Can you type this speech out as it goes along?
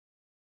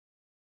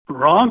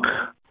Ronk,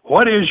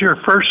 what is your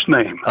first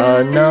name?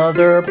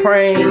 Another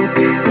prank.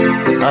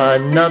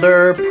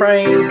 Another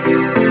prank.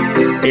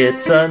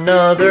 It's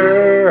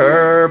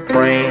another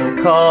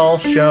prank call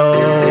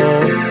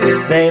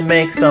show. They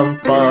make some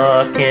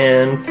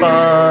fucking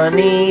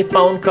funny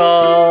phone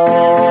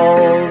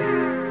calls.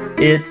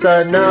 It's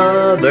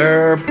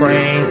another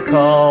prank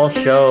call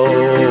show.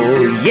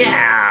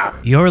 Yeah!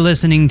 You're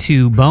listening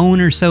to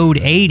Bonersode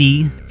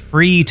 80,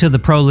 free to the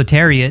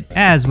proletariat,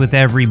 as with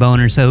every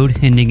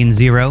Bonersode ending in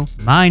 0.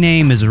 My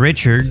name is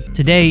Richard.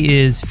 Today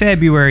is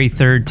February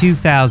 3rd,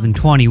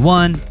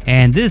 2021,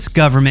 and this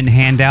government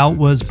handout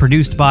was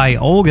produced by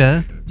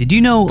Olga. Did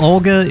you know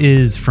Olga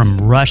is from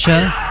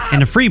Russia?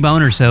 And a free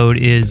Bonersode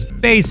is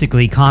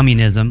basically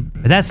communism.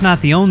 But that's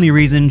not the only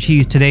reason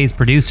she's today's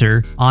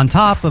producer. On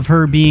top of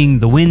her being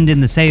the wind in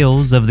the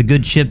sails of the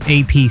good ship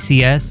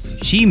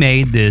APCS, she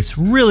made this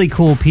really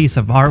cool piece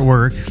of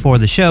artwork for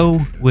the show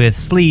with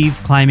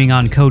Sleeve climbing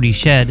on Cody's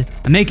shed.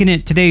 I'm making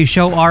it today's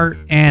show art,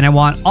 and I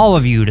want all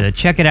of you to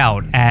check it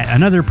out at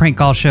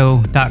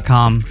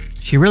anotherprankcallshow.com.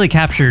 She really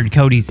captured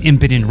Cody's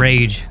impotent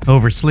rage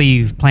over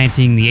Sleeve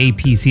planting the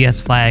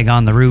APCS flag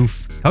on the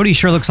roof. Cody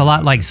sure looks a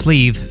lot like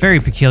Sleeve, very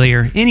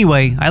peculiar.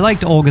 Anyway, I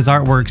liked Olga's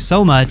artwork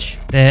so much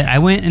that I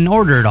went and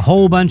ordered a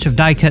whole bunch of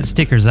die-cut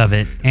stickers of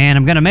it, and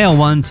I'm gonna mail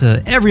one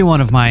to every one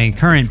of my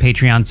current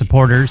Patreon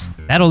supporters.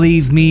 That'll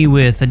leave me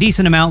with a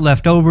decent amount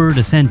left over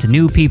to send to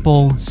new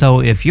people,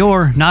 so if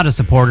you're not a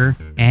supporter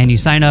and you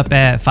sign up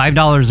at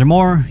 $5 or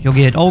more, you'll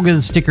get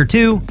Olga's sticker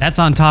too. That's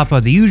on top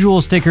of the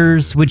usual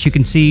stickers, which you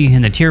can see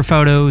in the tier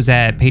photos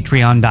at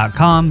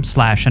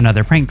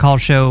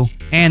patreon.com/anotherprankcallshow,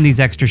 and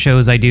these extra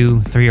shows I do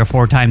 3 or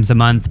 4 times a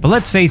month. But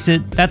let's face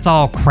it, that's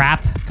all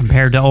crap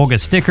compared to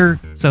Olga's sticker.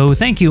 So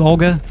thank you,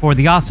 Olga, for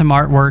the awesome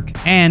artwork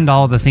and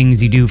all the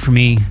things you do for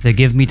me that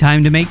give me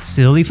time to make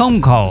silly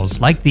phone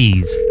calls like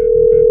these.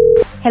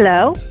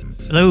 Hello?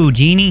 Hello,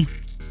 Jeannie.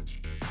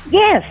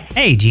 Yes.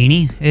 Hey,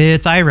 Jeannie.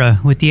 It's Ira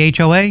with the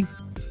HOA.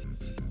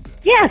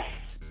 Yes.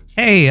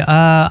 Hey,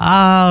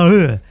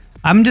 I'm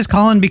just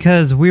calling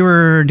because we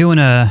were doing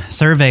a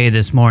survey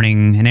this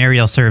morning, an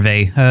aerial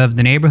survey of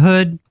the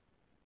neighborhood.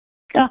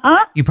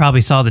 Uh-huh. You probably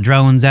saw the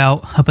drones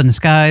out up in the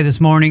sky this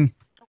morning.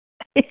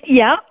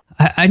 Yeah.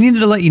 I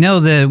needed to let you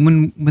know that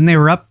when they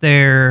were up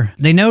there,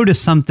 they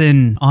noticed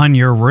something on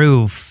your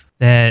roof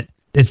that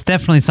it's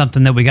definitely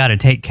something that we got to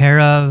take care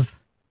of.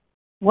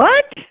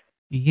 What?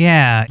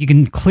 Yeah, you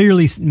can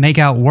clearly make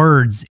out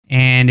words,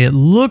 and it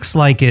looks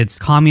like it's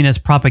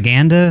communist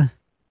propaganda.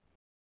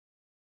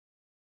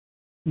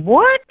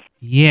 What?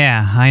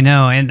 Yeah, I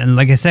know. And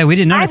like I said, we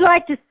didn't notice. I'd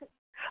like to...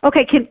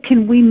 Okay,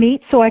 can we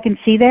meet so I can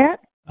see that?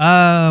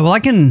 Well, I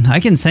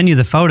can send you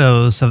the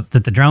photos that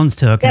the drones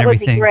took and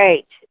everything. That would be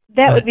great.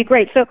 That would be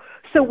great.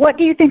 So what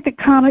do you think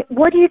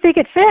what do you think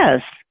it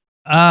says?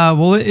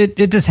 Well,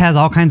 it just has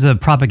all kinds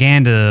of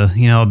propaganda,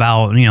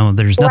 about,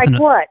 there's nothing.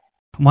 Like what?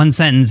 One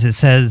sentence, it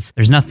says,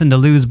 there's nothing to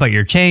lose but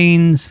your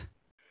chains.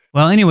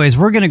 Well, anyways,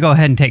 we're going to go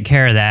ahead and take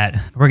care of that.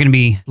 We're going to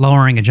be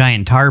lowering a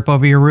giant tarp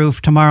over your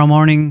roof tomorrow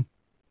morning.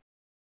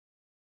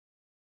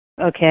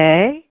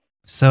 Okay.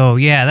 So,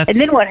 yeah, that's... And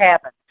then what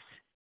happens?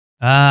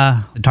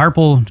 The tarp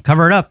will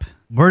cover it up.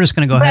 We're just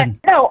going to go ahead.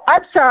 No,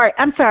 I'm sorry.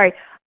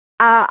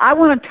 I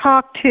want to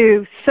talk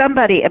to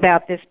somebody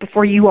about this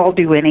before you all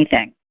do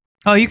anything.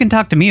 Oh, you can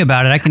talk to me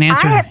about it. I can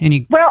answer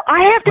any... Well,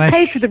 I have to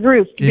pay for the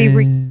roof to be...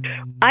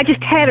 I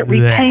just had it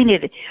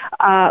repainted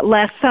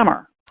last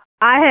summer.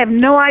 I have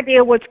no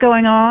idea what's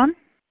going on.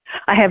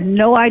 I have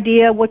no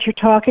idea what you're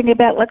talking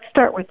about. Let's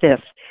start with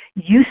this.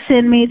 You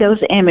send me those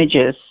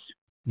images.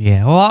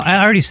 Yeah, well,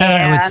 I already said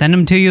I would send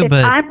them to you,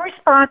 but...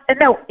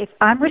 if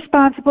I'm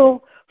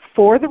responsible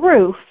for the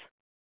roof,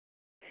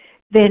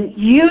 then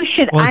you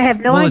should... Well, I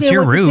have no idea. Well, it's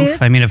your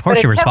roof. I mean, of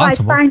course you're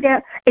responsible. I find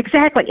out,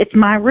 exactly. It's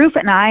my roof,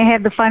 and I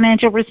have the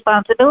financial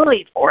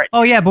responsibility for it.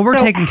 Oh, yeah, but we're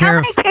taking care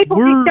of...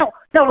 No,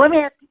 let me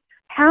ask you.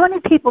 How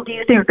many people do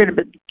you think are going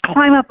to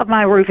climb up on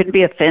my roof and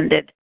be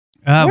offended?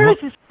 Where is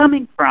this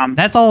coming from?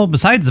 That's all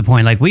besides the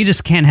point. Like, we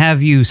just can't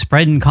have you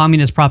spreading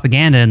communist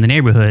propaganda in the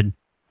neighborhood.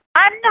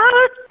 I'm not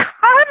a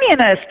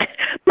communist.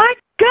 My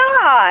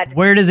God.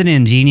 Where does it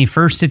end, Jeannie?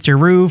 First it's your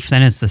roof,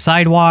 then it's the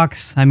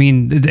sidewalks. I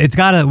mean, we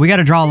got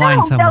to draw a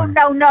line somewhere.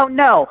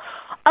 No.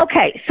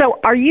 Okay, so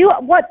are you...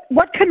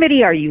 What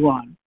committee are you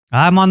on?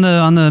 I'm on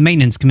the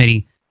maintenance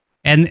committee.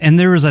 And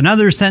there was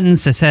another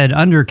sentence that said,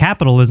 under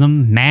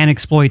capitalism, man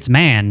exploits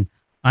man.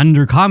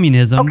 Under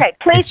communism, okay,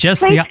 please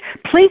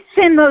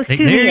send those to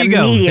me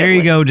immediately. There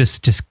you go.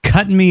 Just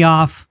cutting me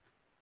off.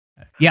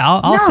 Yeah,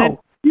 I'll send...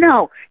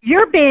 No,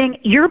 you're being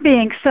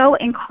so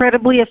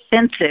incredibly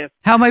offensive.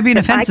 How am I being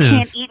offensive?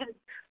 I can't even...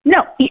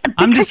 No,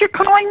 because you're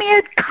calling me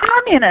a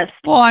communist.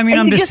 Well, I mean,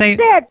 I'm just saying...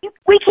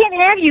 we can't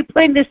have you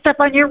putting this stuff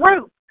on your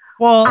roof.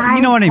 Well,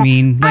 you know what I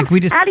mean. Like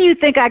How do you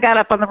think I got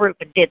up on the roof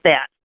and did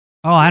that?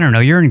 Oh, I don't know.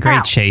 You're in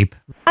great shape.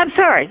 I'm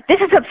sorry. This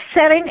is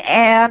upsetting,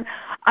 and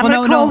I'm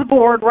going to call the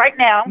board right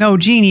now. No,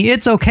 Jeannie,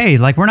 it's okay.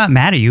 Like, we're not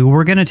mad at you.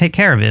 We're going to take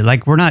care of it.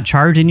 Like, we're not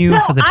charging you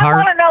for the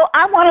tarp.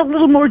 I want a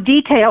little more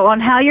detail on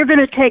how you're going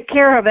to take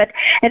care of it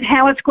and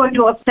how it's going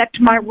to affect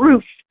my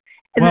roof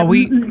and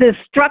the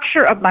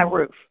structure of my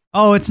roof.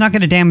 Oh, it's not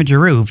going to damage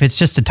your roof. It's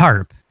just a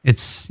tarp.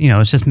 It's,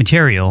 it's just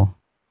material.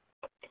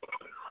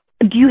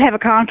 Do you have a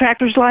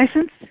contractor's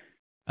license?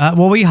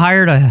 Well, we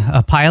hired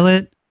a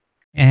pilot,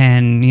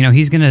 and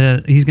he's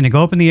gonna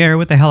go up in the air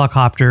with the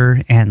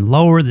helicopter and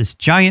lower this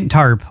giant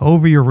tarp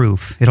over your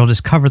roof. It'll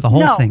just cover the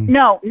whole thing.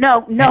 No.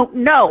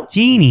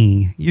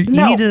 Jeannie, you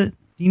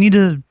need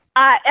to.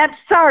 I'm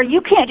sorry,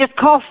 you can't just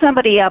call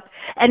somebody up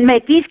and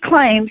make these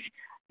claims.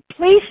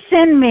 Please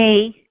send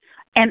me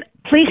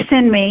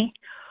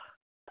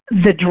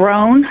the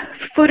drone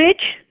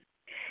footage,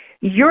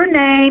 your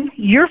name,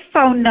 your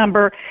phone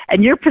number,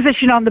 and your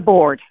position on the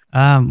board.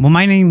 Well,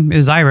 my name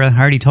is Ira. I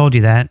already told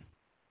you that.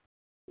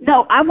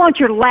 No, I want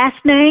your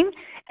last name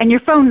and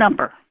your phone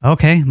number.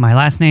 Okay, my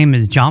last name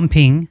is John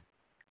Ping.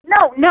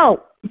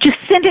 No, just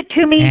send it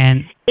to me.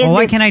 And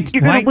why can't I just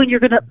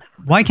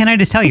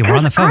tell you? We're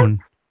on the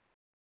phone.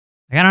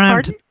 I don't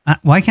have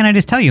why can't I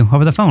just tell you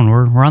over the phone?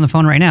 We're on the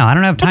phone right now. I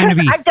don't have time to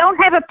be. I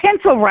don't have a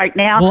pencil right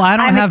now. Well, I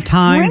don't have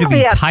time to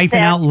be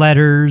typing out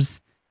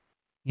letters.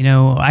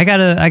 I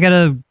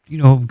gotta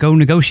go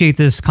negotiate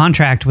this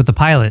contract with the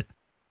pilot.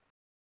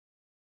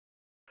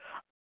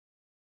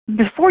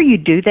 Before you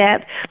do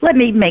that, let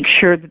me make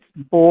sure that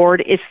the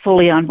board is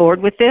fully on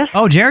board with this.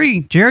 Oh,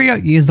 Jerry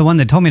is the one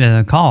that told me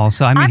to call.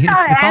 So I mean, I'm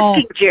not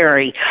asking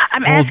Jerry.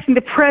 I'm asking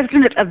the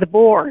president of the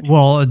board.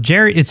 Well,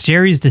 it's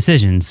Jerry's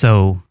decision.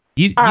 So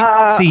you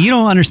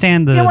don't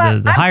understand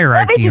the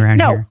hierarchy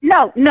around here.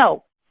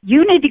 No.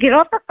 You need to get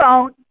off the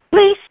phone.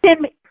 Please send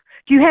me.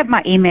 Do you have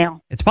my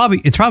email? It's probably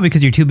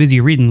because you're too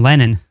busy reading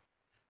Lenin.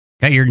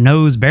 Got your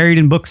nose buried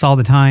in books all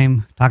the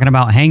time, talking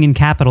about hanging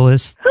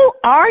capitalists. Who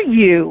are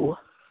you?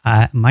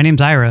 My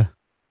name's Ira.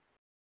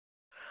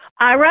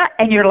 Ira,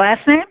 and your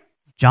last name?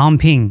 John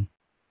Ping.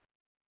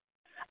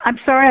 I'm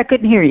sorry, I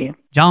couldn't hear you.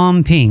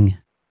 John Ping.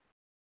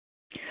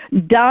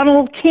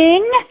 Donald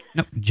King?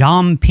 No,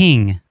 John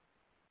Ping.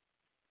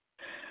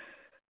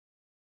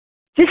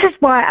 This is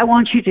why I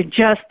want you to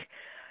just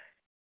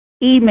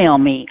email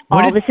me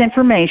all this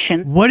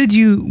information. What did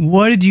you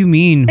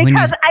mean?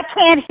 Because I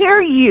can't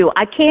hear you.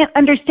 I can't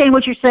understand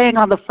what you're saying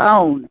on the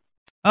phone.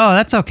 Oh,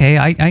 that's okay.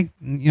 I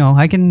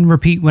can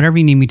repeat whatever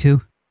you need me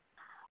to.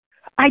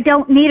 I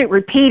don't need it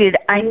repeated.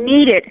 I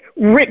need it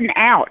written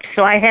out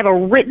so I have a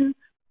written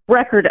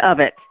record of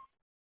it.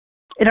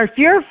 And if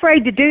you're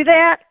afraid to do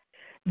that,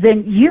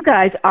 then you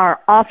guys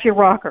are off your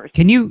rockers.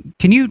 You're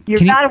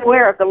not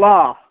aware of the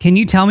law. Can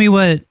you tell me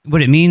what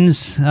it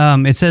means?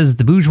 It says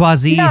the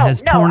bourgeoisie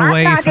has torn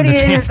away from the family. I'm not going to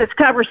get into this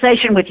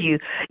conversation with you.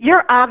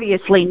 You're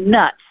obviously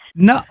nuts.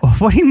 No,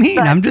 what do you mean?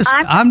 But I'm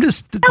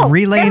just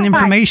relaying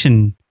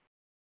information.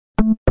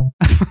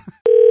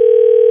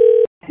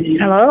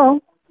 Hello?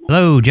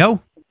 Hello,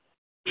 Joe?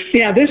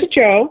 Yeah, this is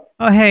Joe.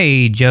 Oh,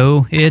 hey,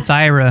 Joe. It's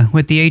Ira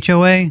with the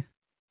HOA.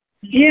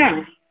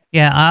 Yeah.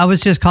 Yeah, I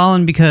was just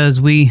calling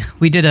because we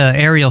did an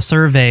aerial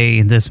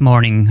survey this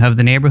morning of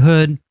the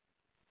neighborhood.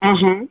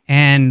 Uh-huh.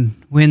 And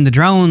when the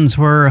drones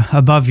were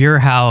above your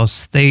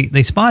house,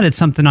 they spotted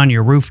something on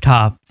your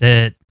rooftop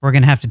that we're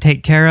going to have to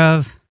take care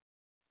of.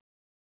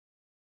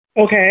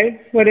 Okay,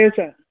 what is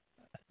it?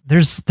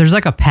 There's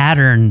like a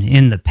pattern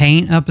in the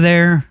paint up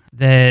there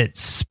that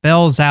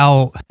spells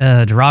out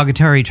a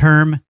derogatory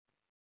term.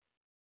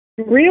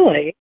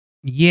 Really?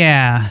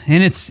 Yeah,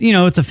 and it's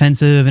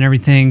offensive and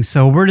everything.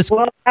 So we're just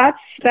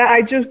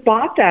I just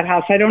bought that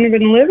house. I don't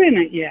even live in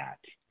it yet.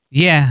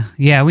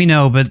 Yeah, we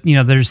know, but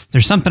there's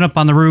something up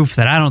on the roof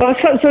that I don't. Well,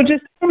 so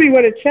just tell me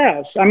what it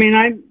says. I mean,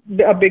 I'm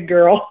a big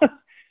girl.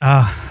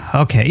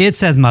 Okay. It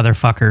says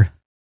motherfucker.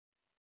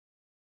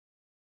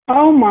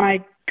 Oh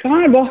my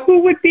God! Well,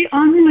 who would be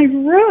on my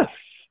roof?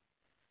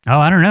 Oh,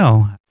 I don't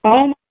know.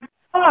 Oh my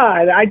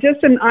God!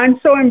 I'm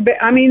so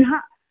embarrassed. I mean,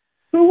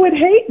 who would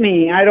hate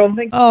me? I don't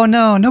think. Oh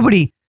no,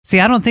 nobody. See,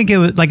 I don't think it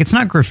was it's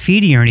not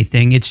graffiti or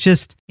anything. It's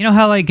just,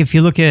 how if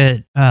you look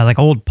at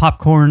old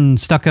popcorn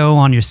stucco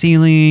on your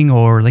ceiling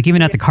or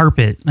even at the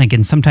carpet,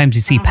 and sometimes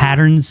you see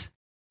patterns.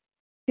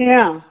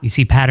 Yeah. You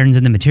see patterns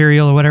in the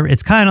material or whatever.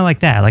 It's kind of like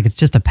that. It's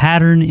just a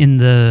pattern in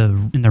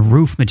the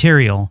roof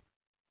material.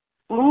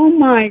 Oh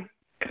my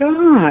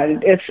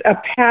God. It's a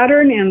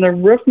pattern in the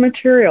roof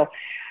material.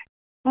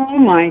 Oh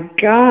my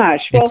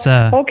gosh.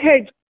 Well,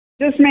 okay.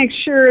 Just make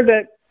sure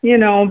that,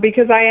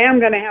 because I am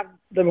going to have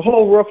the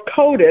whole roof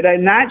coated,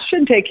 and that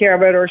should take care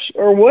of it,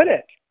 or would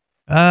it?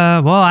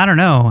 Well, I don't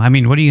know. I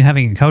mean, what are you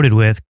having it coated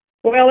with?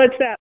 Well, it's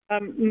that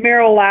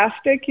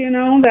Merolastic,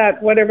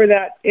 that whatever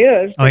that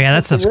is. Oh, yeah,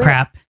 that stuff's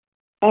crap.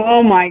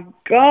 Oh, my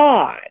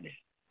God.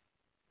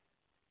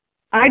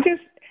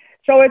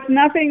 So it's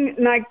nothing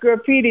like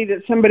graffiti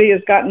that somebody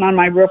has gotten on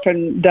my roof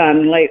and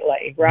done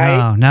lately,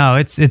 right? No,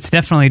 it's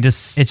definitely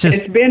just... It's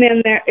been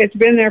in there. It's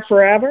been there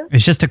forever?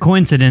 It's just a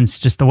coincidence,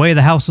 just the way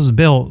the house was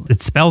built.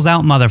 It spells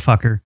out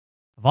motherfucker.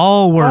 Of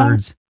all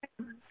words.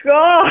 Oh,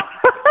 God.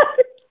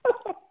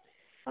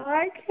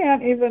 I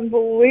can't even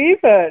believe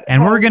it.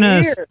 And we're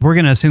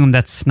gonna assume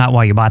that's not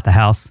why you bought the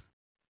house.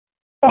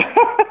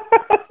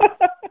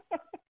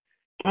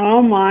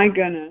 Oh my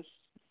goodness.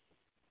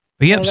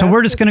 But yep, so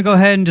we're just gonna go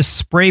ahead and just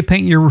spray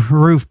paint your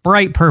roof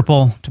bright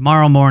purple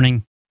tomorrow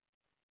morning.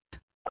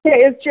 Okay,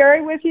 is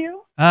Jerry with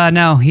you?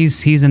 No,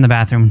 he's in the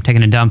bathroom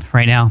taking a dump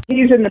right now.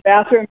 He's in the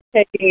bathroom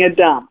taking a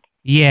dump.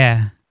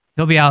 Yeah.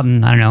 He'll be out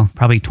in, I don't know,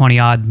 probably 20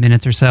 odd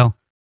minutes or so.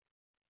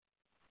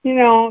 You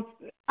know,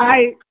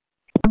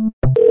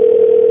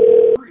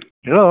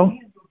 Hello?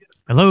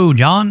 Hello,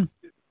 John?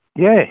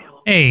 Yeah.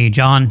 Hey,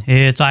 John.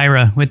 It's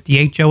Ira with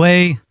the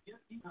HOA.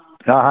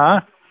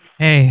 Uh-huh.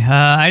 Hey,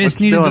 I just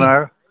needed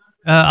Ira?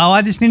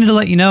 I just needed to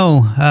let you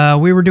know,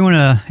 we were doing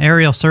a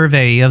aerial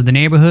survey of the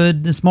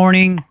neighborhood this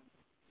morning.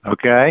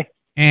 Okay.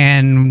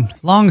 And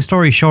long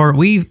story short,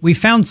 we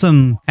found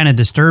some kind of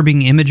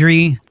disturbing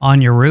imagery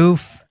on your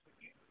roof.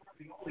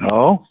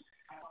 Oh?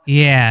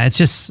 Yeah,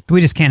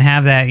 we just can't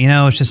have that,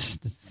 it's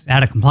just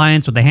out of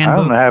compliance with the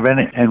handbook. I don't have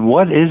any. And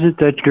what is it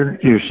that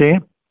you're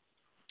seeing?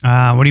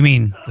 What do you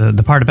mean?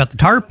 The part about the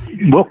tarp?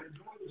 Well,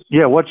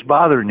 yeah, what's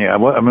bothering you?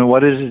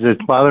 What is it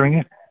that's bothering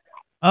you?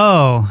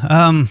 Oh,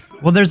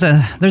 well, there's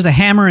a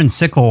hammer and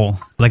sickle,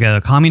 like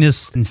a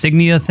communist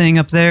insignia thing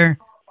up there.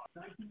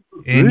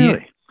 And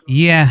really?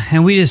 Yeah,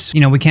 and we just,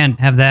 we can't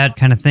have that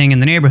kind of thing in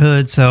the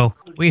neighborhood, so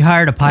we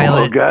hired a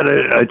pilot. Oh, God,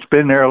 it's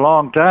been there a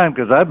long time,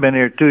 because I've been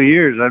here 2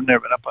 years. I've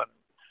never been up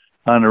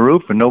on the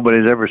roof, and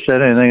nobody's ever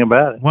said anything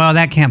about it. Well,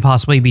 that can't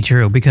possibly be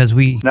true, because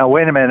Now,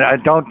 wait a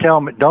minute. Don't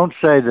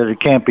say that it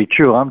can't be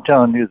true. I'm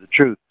telling you the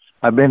truth.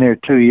 I've been here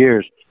 2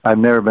 years. I've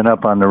never been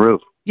up on the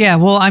roof. Yeah,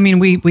 well,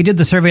 we did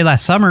the survey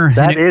last summer.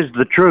 That is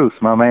the truth,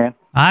 my man.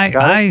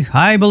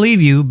 I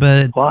believe you,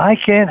 but... Well, I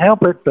can't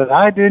help it, but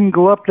I didn't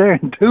go up there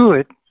and do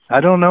it. I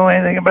don't know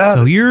anything about it.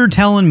 So you're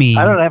telling me...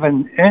 I don't have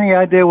any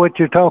idea what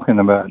you're talking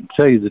about, to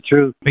tell you the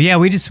truth. But yeah,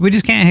 we just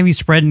can't have you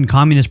spreading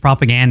communist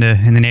propaganda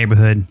in the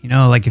neighborhood.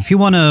 Like if you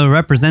want to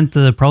represent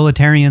the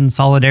proletarian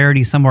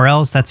solidarity somewhere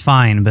else, that's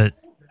fine. But,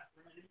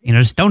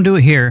 just don't do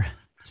it here.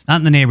 It's not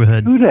in the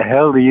neighborhood. Who the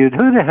hell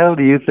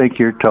do you think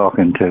you're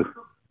talking to?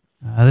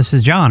 This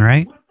is John,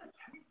 right?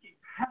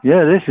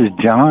 Yeah, this is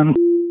John.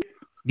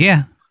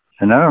 Yeah.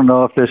 And I don't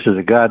know if this is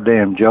a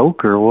goddamn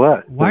joke or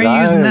what. Why are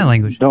you using that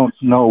language? I don't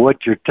know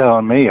what you're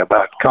telling me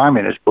about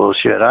communist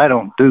bullshit. I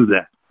don't do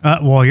that.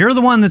 Well, you're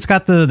the one that's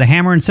got the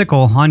hammer and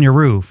sickle on your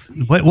roof.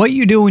 What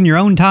you do in your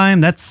own time,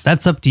 that's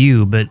up to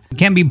you. But you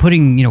can't be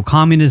putting,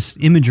 communist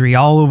imagery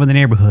all over the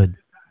neighborhood.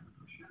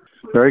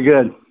 Very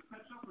good.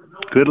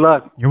 Good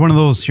luck. You're one of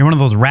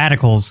those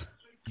radicals.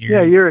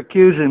 You're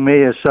accusing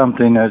me of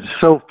something that's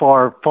so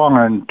far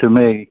foreign to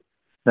me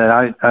that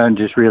I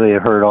just really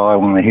have heard all I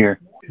want to hear.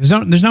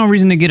 There's no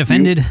reason to get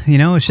offended.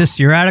 It's just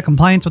you're out of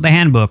compliance with the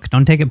handbook.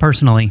 Don't take it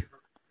personally.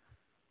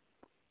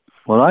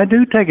 Well, I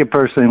do take it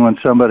personally when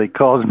somebody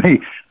calls me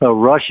a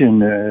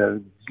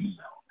Russian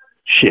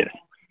shit.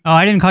 Oh,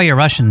 I didn't call you a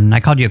Russian. I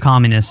called you a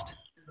communist.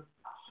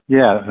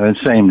 Yeah,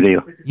 same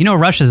deal.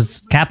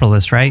 Russia's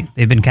capitalist, right?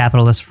 They've been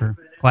capitalist for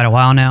quite a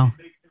while now.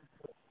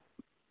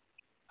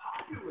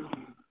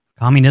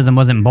 Communism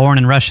wasn't born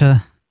in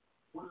Russia.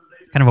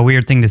 It's kind of a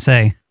weird thing to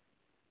say.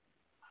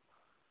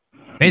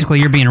 Basically,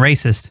 you're being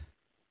racist.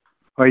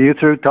 Are you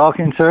through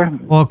talking, sir?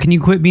 Well, can you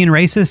quit being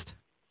racist?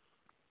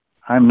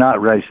 I'm not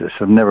racist.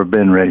 I've never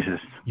been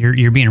racist.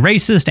 You're being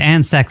racist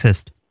and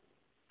sexist.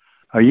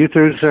 Are you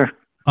through, sir?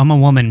 I'm a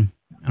woman.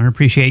 I don't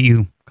appreciate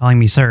you calling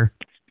me sir.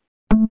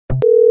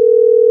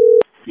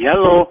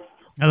 Hello.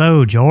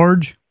 Hello,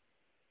 George.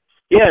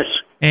 Yes.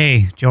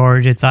 Hey,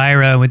 George, it's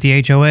Ira with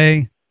the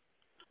HOA.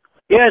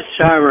 Yes,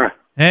 Ira.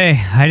 Hey,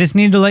 I just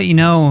needed to let you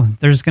know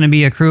there's going to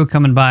be a crew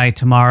coming by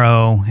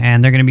tomorrow,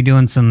 and they're going to be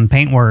doing some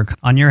paint work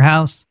on your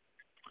house.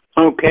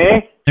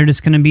 Okay. They're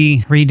just going to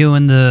be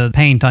redoing the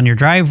paint on your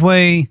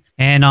driveway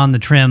and on the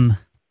trim.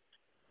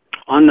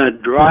 On the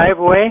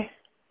driveway?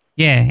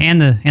 Yeah,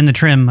 and the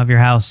trim of your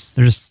house.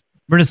 We're just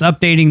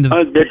updating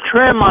the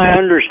trim I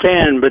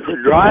understand, but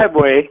the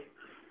driveway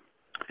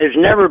has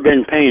never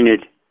been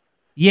painted.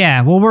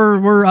 Yeah, well,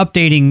 we're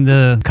updating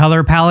the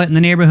color palette in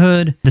the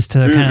neighborhood just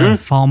to kind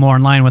of fall more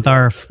in line with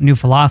our new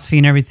philosophy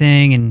and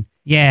everything. And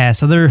yeah,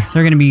 so they're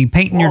going to be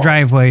painting your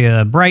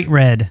driveway bright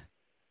red.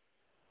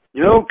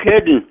 No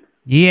kidding.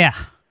 Yeah.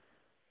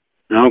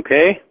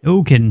 Okay.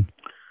 No kidding.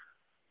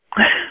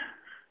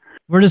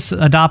 We're just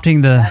adopting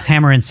the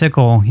hammer and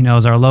sickle,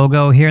 as our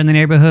logo here in the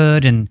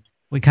neighborhood, and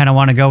we kind of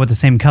want to go with the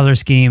same color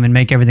scheme and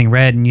make everything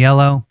red and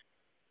yellow.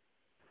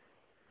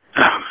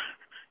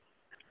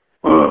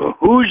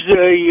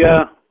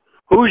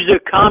 Who's the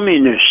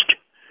communist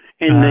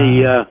in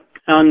the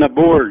on the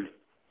board?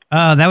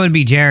 That would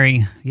be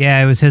Jerry.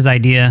 Yeah, it was his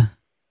idea.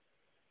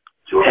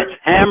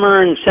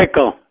 Hammer and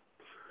sickle.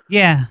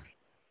 Yeah.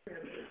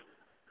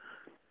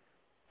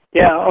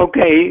 Yeah.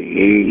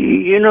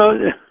 Okay.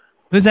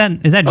 Who's that?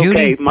 Is that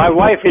Judy? Okay. My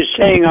wife is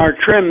saying our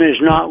trim is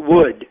not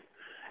wood,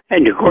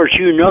 and of course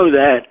you know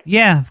that.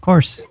 Yeah, of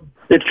course.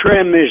 The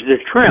trim is the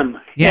trim.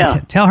 Yeah,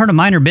 tell her to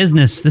mind her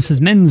business. This is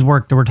men's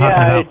work that we're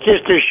talking about. It's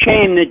just a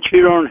shame that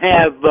you don't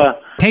have...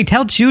 Hey,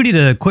 tell Judy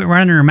to quit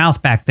running her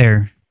mouth back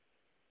there.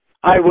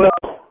 I will.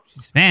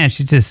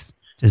 She's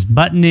just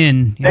butting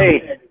in.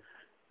 Hey,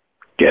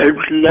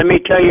 let me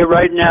tell you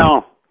right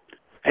now,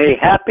 a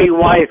happy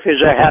wife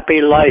is a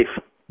happy life.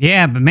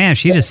 Yeah, but man,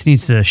 she just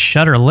needs to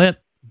shut her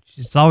lip.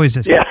 She's always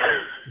just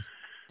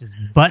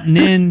butting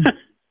in,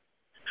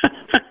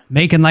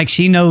 making like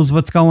she knows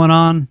what's going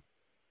on.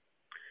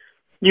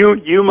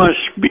 You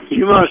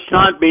must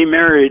not be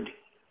married.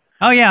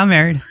 Oh yeah, I'm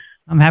married.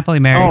 I'm happily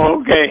married. Oh,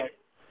 okay.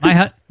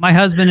 My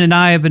husband and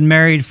I have been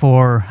married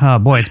for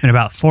it's been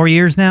about 4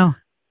 years now.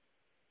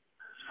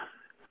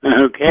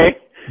 Okay.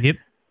 Yep.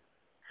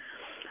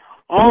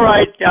 All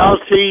right, I'll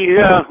see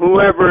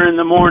whoever in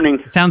the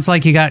morning. Sounds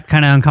like you got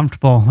kind of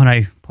uncomfortable when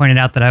I pointed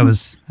out that I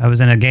was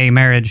in a gay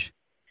marriage.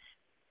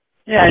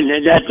 Yeah,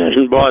 that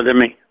doesn't bother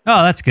me.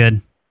 Oh, that's good.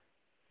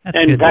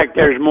 In fact,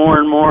 there's more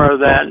and more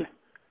of that.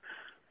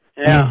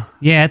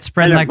 Yeah, it's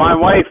spread and like... if my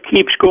wife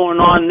keeps going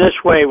on this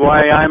way,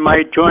 why, I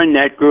might join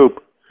that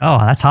group. Oh,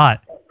 that's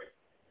hot.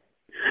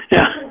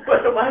 Yeah.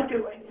 What am I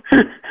doing?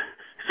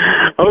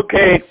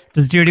 Okay.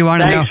 Does Judy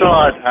want to know? Thanks a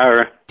lot,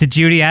 Ira. Did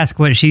Judy ask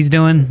what she's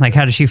doing? Like,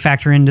 how does she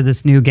factor into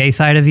this new gay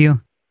side of you?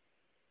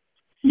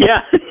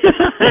 Yeah.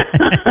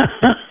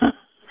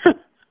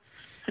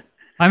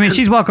 I mean,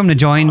 she's welcome to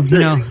join, you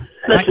know.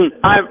 Listen,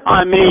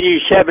 I'm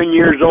 87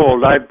 years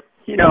old.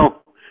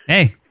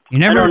 Hey, I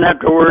don't have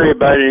to worry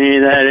about any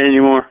of that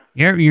anymore.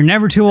 You're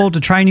never too old to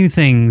try new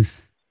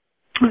things.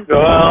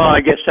 Well,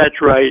 I guess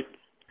that's right.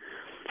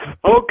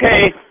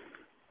 Okay.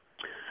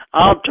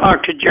 I'll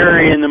talk to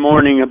Jerry in the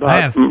morning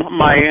about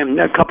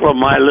a couple of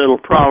my little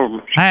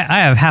problems.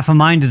 I have half a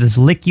mind to just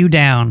lick you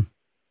down.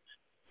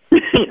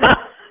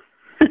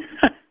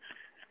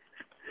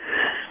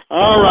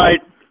 All right.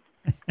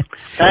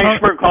 Thanks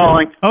for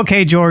calling.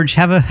 Okay, George.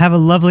 Have a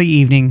lovely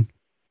evening.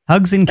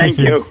 Hugs and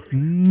kisses. Thank you.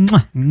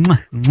 Mwah,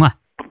 mwah, mwah.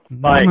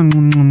 Bye. Mwah,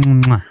 mwah,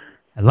 mwah, mwah.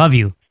 I love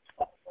you.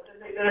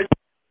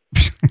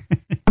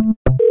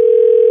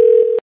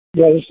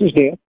 Yeah, this is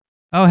Dan.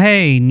 Oh,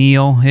 hey,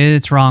 Neil.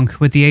 It's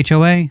Ronk with the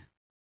HOA.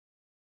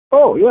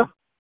 Oh, yeah.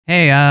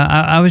 Hey,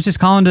 I was just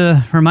calling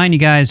to remind you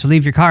guys to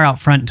leave your car out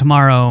front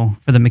tomorrow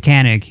for the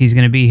mechanic. He's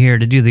going to be here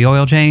to do the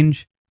oil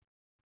change.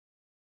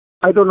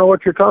 I don't know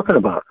what you're talking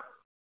about.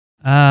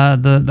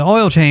 The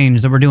oil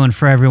change that we're doing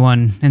for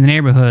everyone in the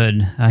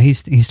neighborhood.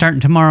 He's starting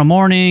tomorrow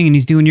morning, and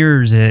he's doing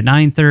yours at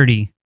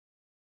 9:30.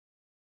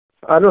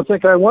 I don't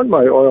think I want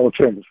my oil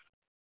changed.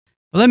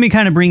 Well, let me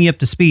kind of bring you up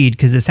to speed,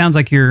 because it sounds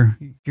like you're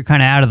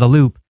kind of out of the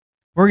loop.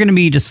 We're going to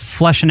be just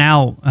flushing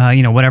out,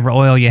 whatever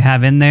oil you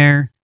have in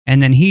there,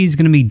 and then he's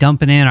going to be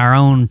dumping in our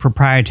own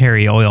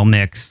proprietary oil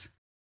mix.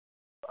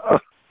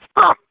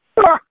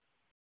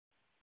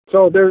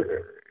 So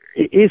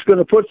he's going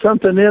to put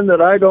something in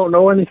that I don't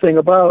know anything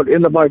about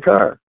into my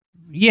car.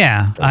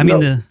 Yeah, I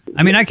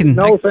can.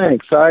 No,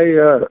 thanks.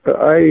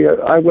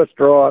 I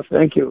withdraw.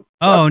 Thank you.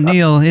 Oh,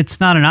 Neil, it's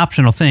not an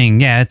optional thing.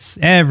 Yeah,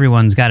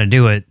 everyone's got to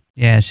do it.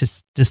 Yeah,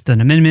 it's just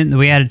an amendment that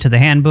we added to the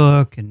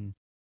handbook, and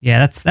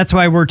yeah, that's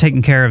why we're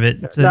taking care of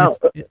it. Now,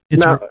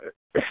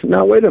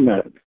 wait a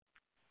minute.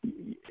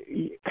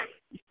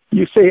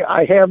 You say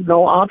I have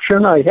no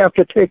option? I have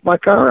to take my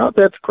car out?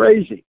 That's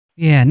crazy.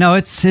 Yeah, no,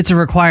 it's a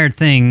required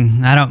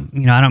thing. I don't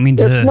mean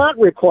to. It's not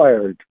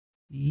required.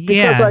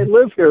 Yeah. Because I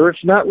live here,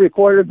 it's not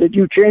required that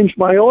you change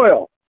my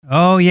oil.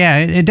 Oh yeah,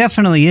 it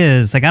definitely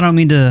is. Like, I don't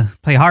mean to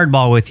play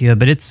hardball with you,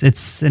 but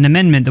it's an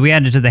amendment that we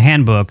added to the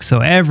handbook, so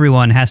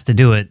everyone has to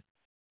do it,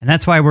 and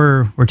that's why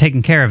we're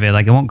taking care of it.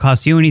 Like, it won't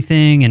cost you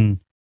anything, and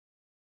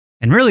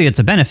really, it's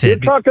a benefit. You're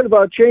talking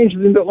about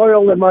changing the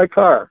oil in my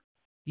car.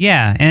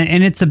 Yeah,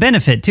 and it's a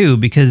benefit too,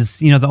 because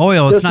the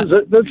oil. This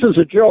is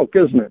a joke,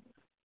 isn't it?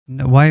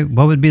 Why?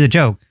 What would be the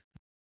joke?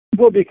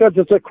 Well, because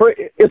it's a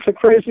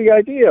crazy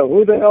idea.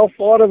 Who the hell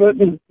thought of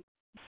it?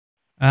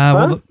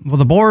 Well,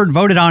 the board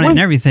voted on it and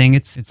everything.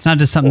 It's not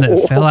just something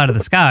that fell out of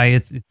the sky.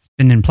 It's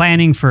been in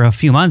planning for a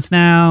few months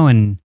now,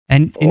 and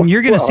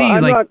you're going to see.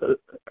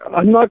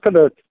 I'm not going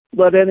to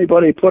let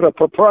anybody put a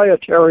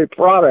proprietary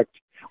product,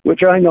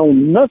 which I know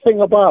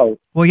nothing about.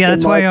 Well, yeah,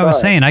 that's why I was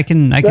saying I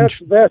can.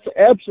 That's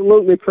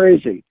absolutely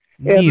crazy.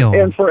 Neil.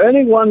 And for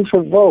anyone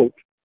to vote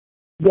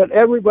that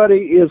everybody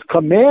is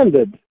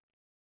commanded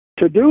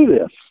to do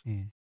this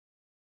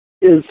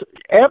is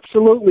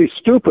absolutely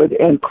stupid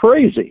and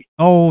crazy.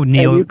 Oh,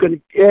 Neil.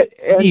 And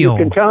you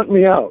can count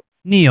me out.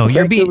 Neil,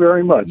 Thank you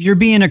very much. You're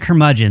being a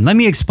curmudgeon. Let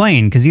me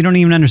explain, because you don't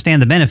even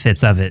understand the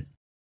benefits of it.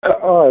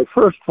 All right.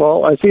 First of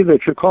all, I see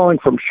that you're calling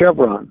from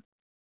Chevron.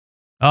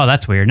 Oh,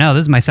 that's weird. No,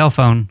 this is my cell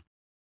phone.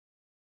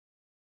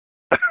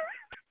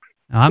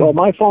 Well,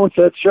 my phone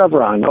said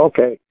Chevron.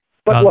 Okay.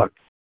 But look.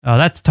 Oh,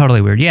 that's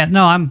totally weird. Yeah,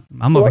 no, I'm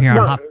over here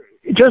on Hop.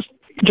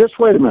 Just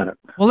wait a minute.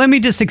 Well, let me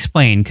just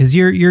explain, because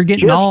you're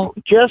getting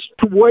Just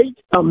wait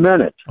a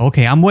minute.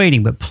 Okay, I'm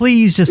waiting, but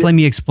please just let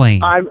me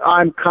explain.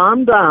 I'm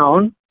calmed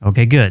down.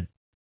 Okay, good.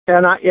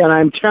 And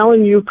I'm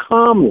telling you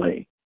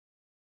calmly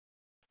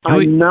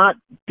I'm not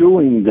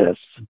doing this.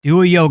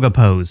 Do a yoga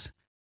pose.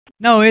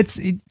 No,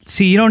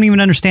 see, you don't even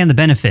understand the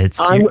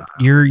benefits.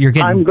 You're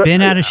getting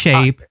bent out of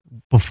shape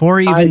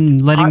before even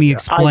letting me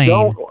explain.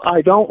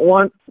 I don't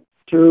want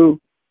to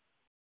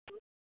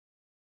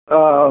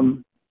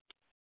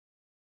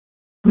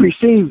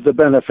receive the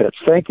benefits.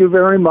 Thank you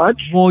very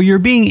much. Well, you're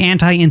being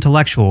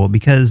anti-intellectual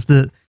because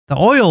the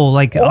oil,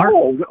 like...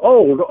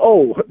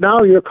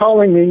 now you're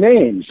calling me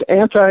names.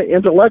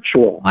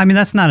 Anti-intellectual. I mean,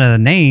 that's not a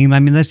name. I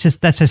mean, that's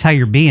just how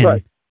you're being.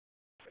 Right.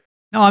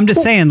 No, I'm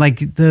just saying, like,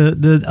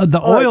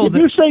 the oil...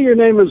 Did you say your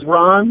name is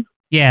Ron?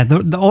 Yeah,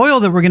 the oil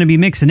that we're going to be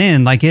mixing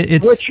in, like,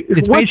 it's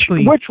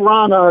basically... Which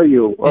Ron are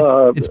you?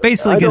 It's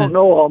basically... I don't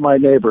know all my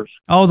neighbors.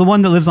 Oh, the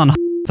one that lives on...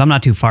 I'm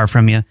not too far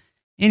from you.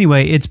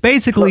 Anyway, it's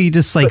basically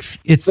just like...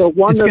 The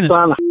one that's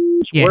on...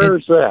 Where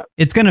is that?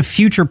 It's going to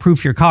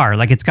future-proof your car.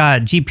 Like, it's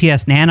got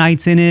GPS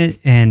nanites in it,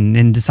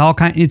 and just all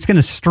kind. It's going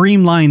to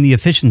streamline the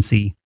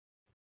efficiency.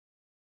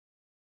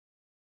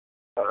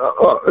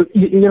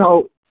 You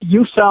know,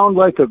 you sound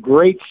like a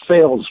great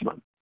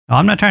salesman. Oh,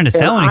 I'm not trying to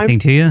sell anything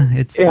to you.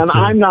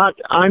 I'm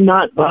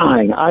not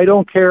buying. I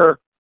don't care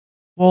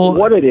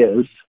what it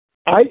is.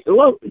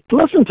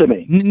 Listen to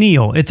me,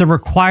 Neil. It's a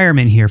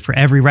requirement here for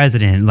every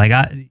resident. Like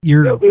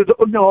you're no.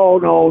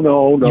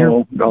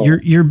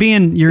 You're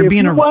being you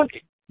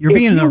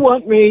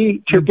want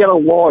me to get a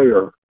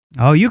lawyer.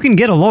 Oh, you can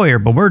get a lawyer,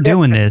 but we're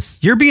doing this.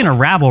 You're being a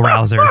rabble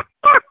rouser.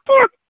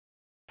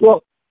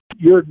 Well,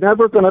 you're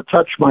never going to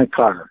touch my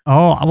car.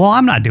 Oh, well,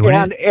 I'm not doing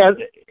it.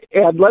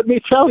 And let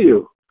me tell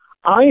you,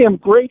 I am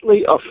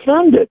greatly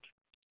offended.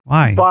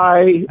 Why?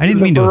 By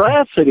the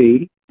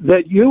veracity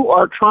that you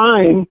are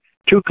trying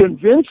to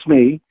convince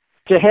me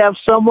to have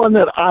someone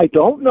that I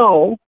don't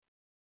know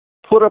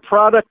put a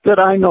product that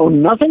I know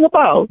nothing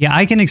about. Yeah,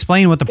 I can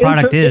explain what the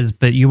product is,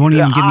 but you won't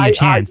even give me a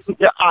chance.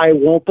 I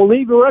won't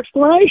believe your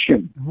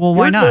explanation. Well,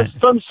 why not?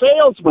 Some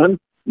salesman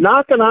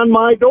knocking on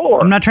my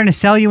door. I'm not trying to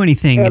sell you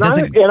anything. And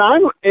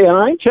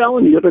I'm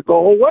telling you to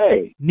go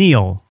away.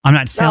 Neil, I'm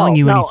not selling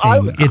you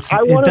anything.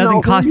 It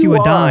doesn't cost you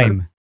a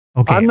dime.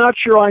 Okay. I'm not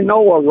sure I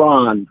know a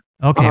Ron.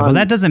 Okay, well,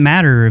 that doesn't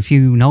matter if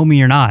you know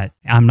me or not.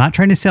 I'm not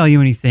trying to sell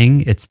you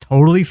anything. It's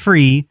totally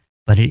free,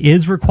 but it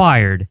is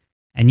required.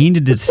 And you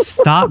need to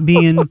stop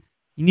being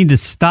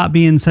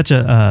such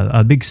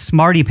a big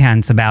smarty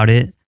pants about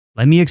it.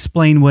 Let me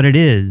explain what it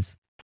is.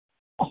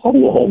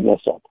 Hold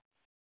this up.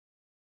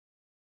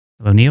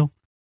 Hello, Neil?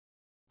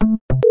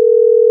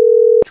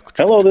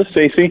 Hello, this is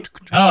Stacy.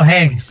 Oh,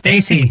 hey,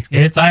 Stacy.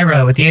 It's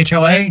Ira with the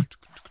HOA.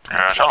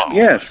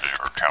 Yes.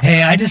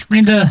 Hey, I just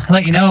need to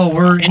let you know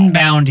we're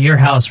inbound to your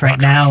house right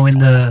now in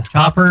the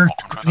chopper.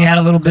 We had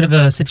a little bit of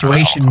a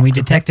situation. We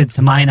detected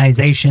some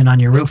ionization on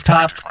your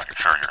rooftop.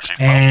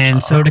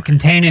 And so to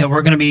contain it,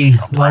 we're going to be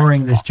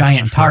lowering this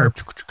giant tarp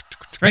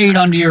straight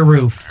onto your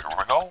roof.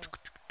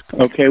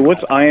 Okay,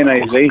 what's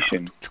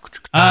ionization?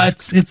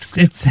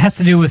 It has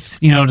to do with,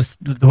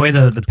 just the way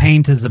the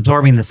paint is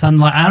absorbing the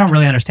sunlight. I don't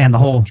really understand the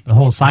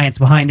whole science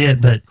behind it,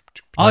 but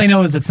all I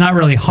know is it's not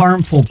really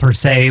harmful per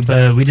se,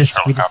 but we just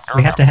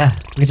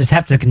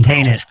have to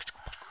contain it.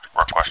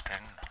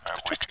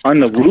 On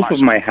the roof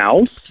of my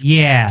house?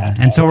 Yeah,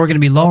 and so we're going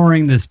to be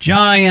lowering this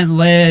giant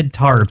lead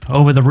tarp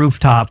over the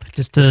rooftop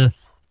just to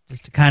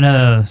kind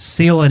of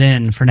seal it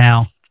in for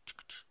now.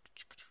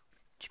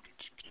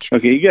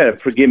 Okay, you gotta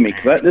forgive me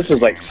because this is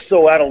like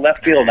so out of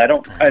left field.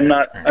 I'm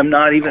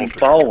not even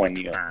following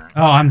you.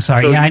 Oh, I'm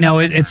sorry. Yeah, I know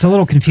it's a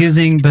little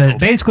confusing, but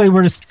basically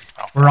we're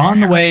on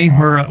the way.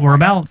 We're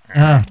about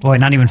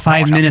not even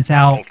 5 minutes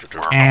out,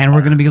 and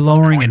we're gonna be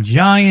lowering a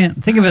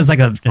giant. Think of it as like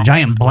a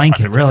giant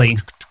blanket, really,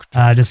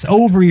 just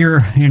over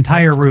your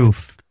entire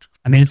roof.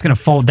 I mean, it's gonna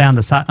unfold down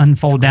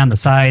the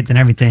sides and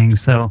everything,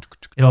 so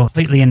it'll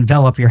completely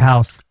envelop your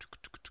house.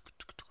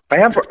 I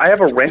have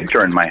a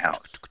renter in my house.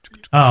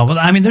 Oh, well,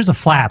 I mean, there's a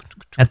flap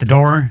at the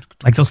door.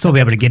 Like, they'll still be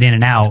able to get in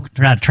and out.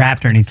 They're not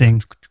trapped or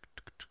anything.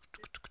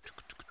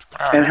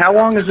 And how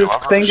long is this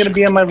thing going to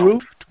be on my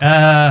roof?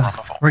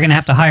 We're going to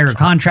have to hire a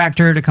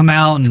contractor to come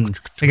out and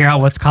figure out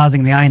what's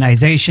causing the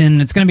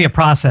ionization. It's going to be a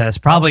process.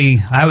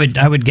 Probably, I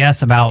would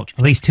guess about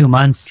at least 2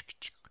 months.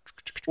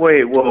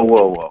 Wait,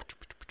 whoa.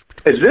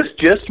 Is this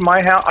just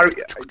my house?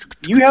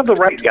 You have the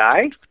right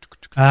guy?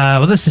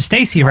 Well, this is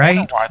Stacy,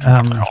 right?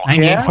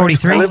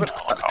 9843.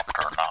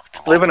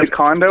 Live in a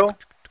condo?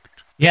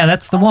 Yeah,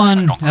 that's the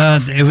one.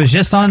 It was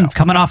just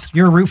coming off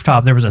your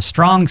rooftop. There was a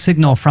strong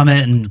signal from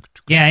it, and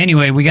yeah.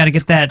 Anyway, we got to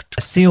get that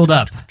sealed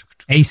up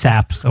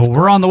ASAP. So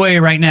we're on the way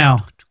right now.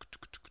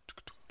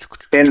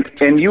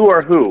 And you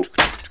are who?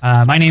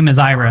 My name is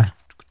Ira.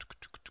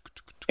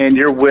 And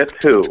you're with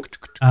who?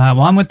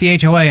 Well, I'm with the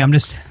HOA. I'm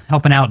just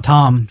helping out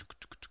Tom.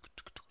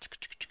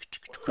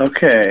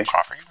 Okay.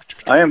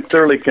 I am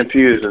thoroughly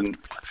confused, and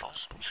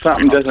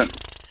something doesn't...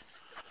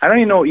 I don't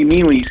even know what you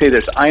mean when you say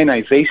there's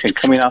ionization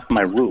coming off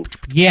my roof.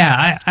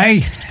 Yeah,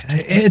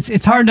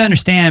 it's hard to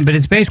understand, but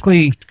it's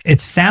basically,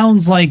 it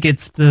sounds like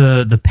it's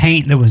the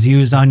paint that was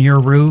used on your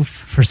roof.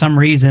 For some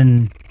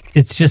reason,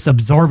 it's just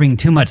absorbing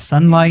too much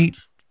sunlight.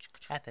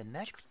 At the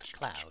next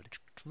cloud,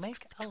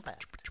 make a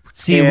left.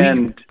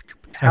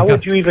 How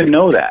would you even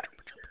know that?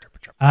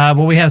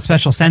 Well, we have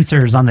special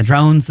sensors on the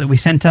drones that we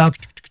sent up,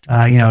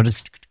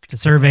 just to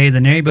survey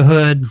the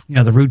neighborhood,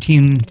 the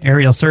routine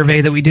aerial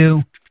survey that we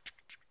do.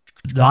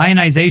 The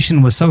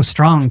ionization was so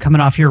strong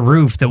coming off your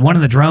roof that one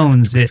of the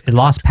drones, it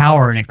lost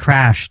power and it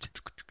crashed.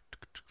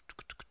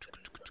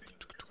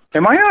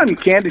 Am I on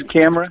candid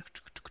camera?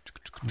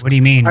 What do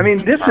you mean? I mean,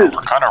 this is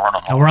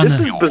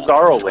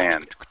Bizarro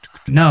Land.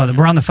 No,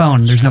 we're on the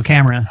phone. There's no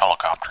camera.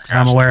 Helicopter.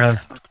 I'm aware of.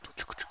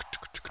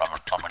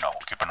 Let me know.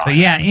 Keep an eye. But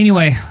yeah,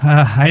 anyway,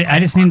 I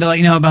just need to let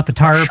you know about the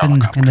tarp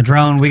and the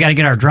drone. We got to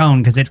get our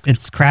drone because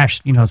it's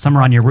crashed,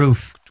 somewhere on your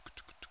roof.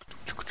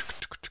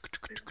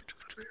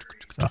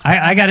 So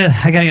I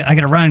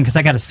gotta run because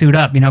I gotta suit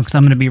up, because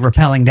I'm gonna be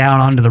rappelling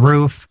down onto the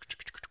roof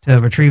to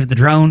retrieve the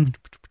drone.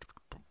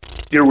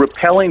 You're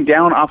rappelling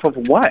down off of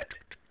what?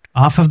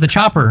 Off of the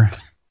chopper.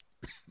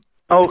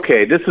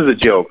 Okay, this is a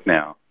joke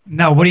now.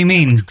 No, what do you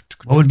mean?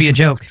 What would be a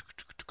joke?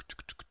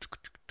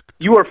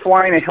 You are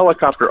flying a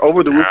helicopter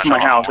over the roof of my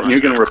house, and you're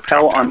going to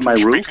rappel on my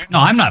roof? No,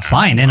 I'm not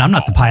flying in. I'm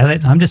not the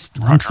pilot. I'm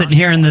sitting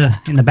here in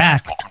the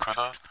back.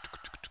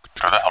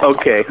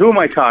 Okay, who am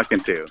I talking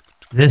to?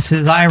 This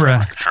is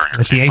Ira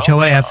with the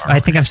HOA. I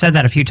think I've said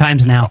that a few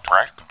times now.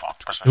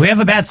 Do we have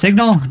a bad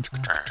signal?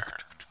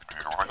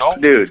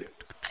 Dude,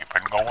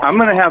 I'm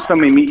going to have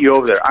somebody meet you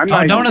over there.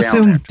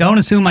 Don't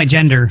assume my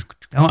gender.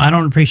 I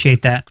don't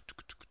appreciate that.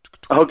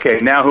 Okay,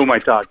 now who am I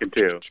talking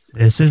to?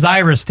 This is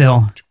Ira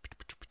still.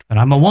 But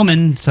I'm a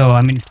woman, so,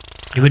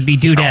 it would be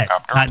dudette,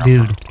 not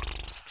dude.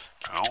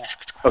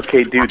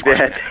 Okay,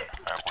 dudette.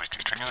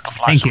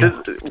 Thank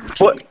you.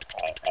 What?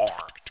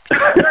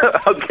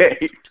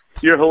 Okay,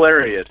 you're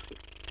hilarious.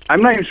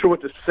 I'm not even sure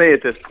what to say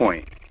at this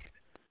point.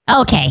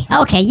 Okay,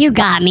 you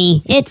got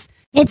me. It's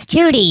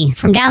Judy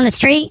from down the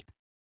street.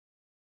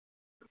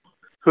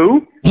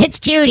 Who? It's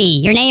Judy,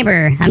 your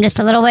neighbor. I'm just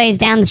a little ways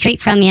down the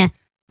street from you.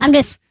 I'm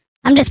just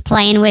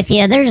playing with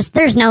you.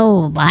 There's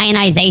no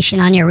ionization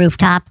on your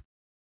rooftop.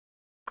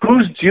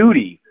 Who's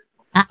Judy?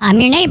 I'm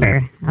your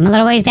neighbor. I'm a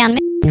little ways down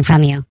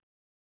from you.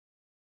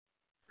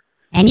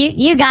 And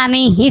you got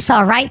me. You saw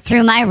right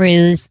through my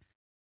ruse.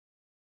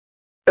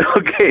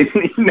 Okay,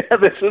 now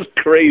this is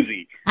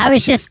crazy. I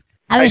was just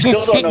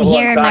sitting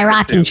here in my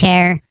rocking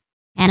chair,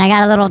 and I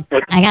got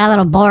a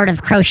little bored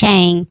of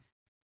crocheting,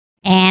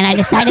 and I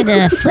decided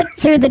to flip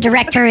through the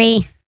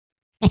directory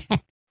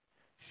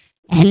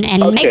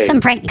and make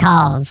some prank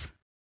calls.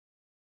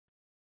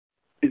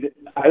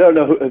 I don't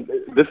know.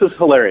 This is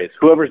hilarious.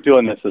 Whoever's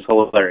doing this is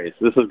hilarious.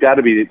 This has got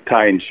to be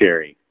Ty and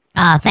Sherry.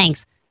 Oh,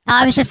 thanks.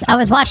 I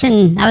was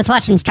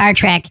watching Star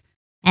Trek,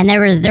 and there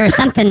was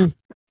something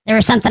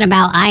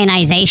about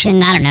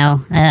ionization. I don't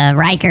know.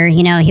 Riker,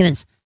 he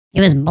was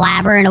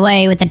blabbering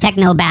away with the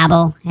techno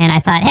babble, and I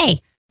thought,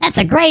 hey, that's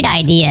a great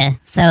idea.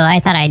 So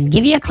I thought I'd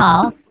give you a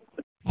call,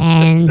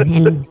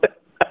 and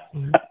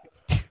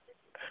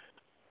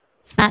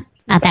it's not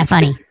that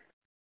funny.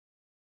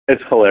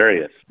 It's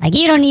hilarious. Like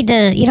you don't need to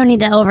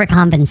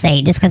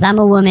overcompensate just because I'm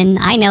a woman.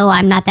 I know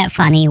I'm not that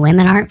funny.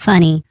 Women aren't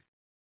funny.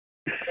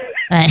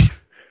 But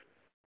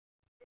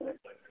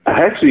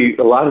actually,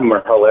 a lot of them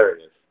are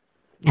hilarious.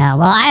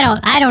 Well,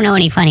 I don't know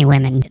any funny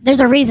women. There's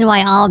a reason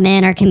why all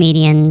men are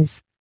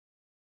comedians.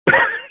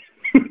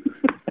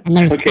 And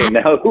there's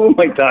now who am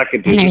I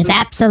talking to? And there's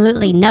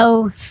absolutely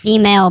no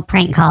female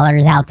prank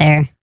callers out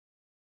there.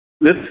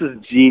 This is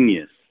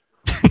genius,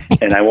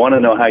 and I want to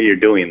know how you're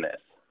doing this.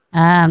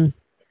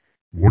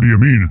 What do you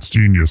mean it's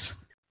genius?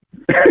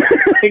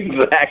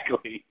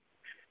 Exactly.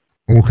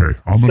 Okay,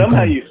 I'm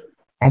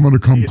gonna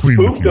come clean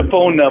with you. Spoofed the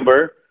phone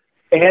number,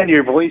 and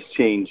your voice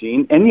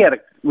changing, and you had a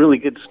really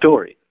good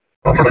story.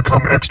 I'm gonna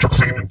come extra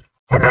clean.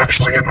 I'm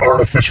actually an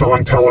artificial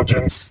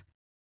intelligence.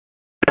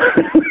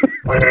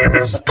 My name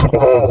is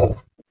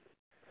Cabal.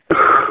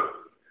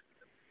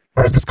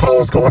 Alright, this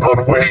call is going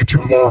on way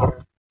too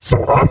long,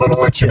 so I'm gonna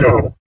let you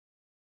go.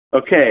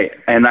 Okay,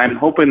 and I'm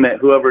hoping that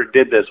whoever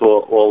did this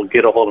will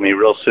get a hold of me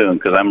real soon,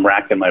 because I'm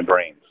racking my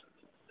brains.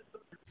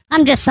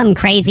 I'm just some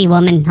crazy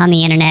woman on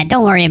the internet.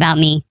 Don't worry about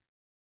me.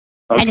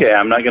 Okay,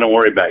 I'm not going to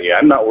worry about you.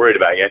 I'm not worried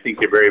about you. I think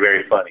you're very,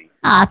 very funny.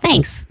 Aw,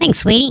 thanks. Thanks,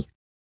 sweetie.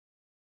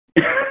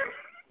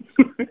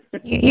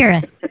 You're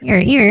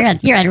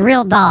a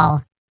real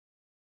doll.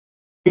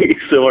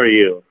 So are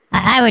you.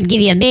 I would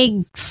give you a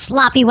big,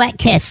 sloppy, wet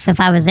kiss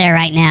if I was there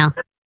right now.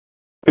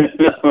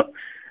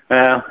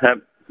 Well,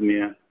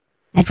 yeah.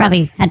 I'd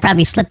probably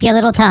slip you a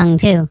little tongue,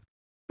 too.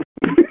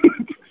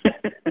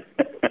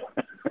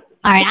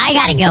 All right, I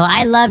gotta go.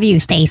 I love you,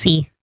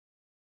 Stacy.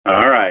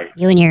 All right.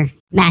 You and your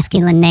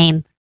masculine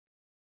name.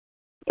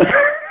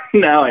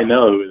 Now I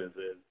know who this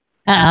is.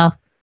 Uh-oh.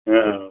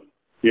 Uh-oh.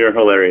 You're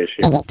hilarious.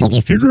 Did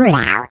you figure it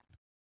out?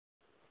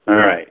 All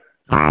right.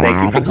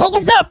 Thank you. The jig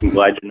is up. I'm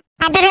glad you know.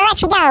 I better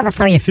let you go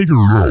before you figure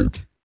it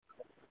out.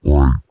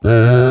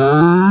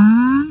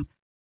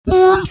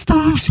 Bye,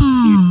 Stacy.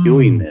 You're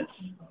doing this.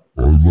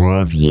 I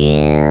love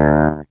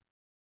you.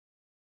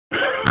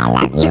 I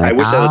love you. I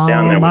wish I was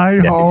down there. My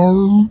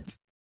heart.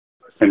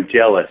 I'm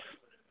jealous.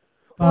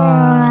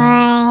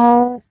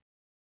 Bye.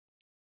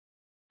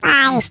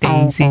 Hi,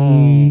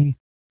 Stacy.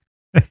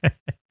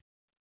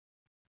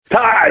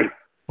 Ty.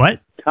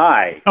 What?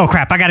 Ty. Oh,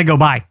 crap. I got to go.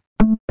 Bye.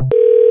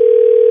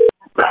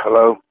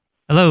 Hello?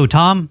 Hello,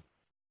 Tom?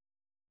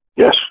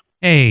 Yes.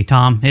 Hey,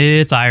 Tom.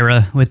 It's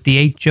Ira with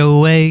the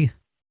HOA.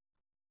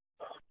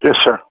 Yes,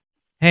 sir.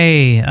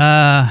 Hey,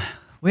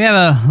 we have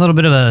a little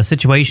bit of a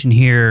situation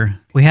here.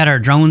 We had our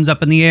drones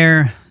up in the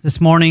air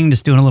this morning,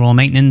 just doing a little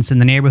maintenance in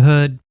the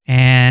neighborhood.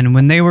 And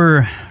when they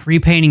were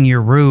repainting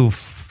your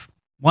roof,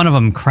 one of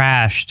them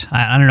crashed.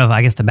 I don't know if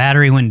I guess the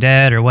battery went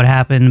dead or what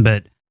happened,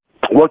 but...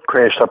 What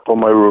crashed up on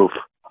my roof?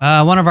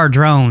 One of our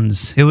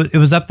drones. It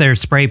was up there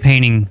spray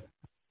painting.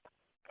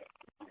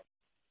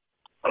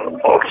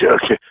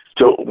 Okay.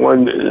 So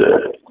when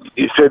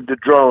you said the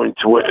drones,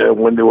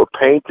 when they were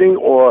painting,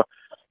 or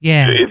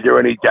is there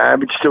any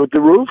damage to the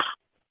roof?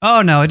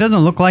 Oh no, it doesn't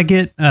look like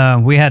it.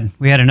 We had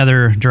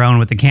another drone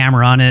with the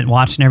camera on it,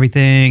 watching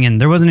everything, and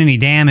there wasn't any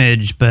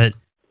damage. But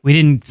we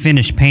didn't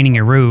finish painting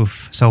your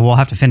roof, so we'll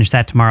have to finish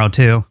that tomorrow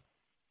too.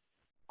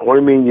 What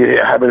do you mean you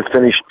haven't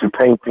finished the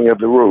painting of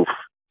the roof?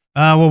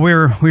 Well, we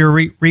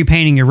were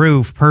repainting your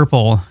roof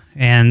purple,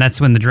 and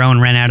that's when the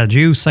drone ran out of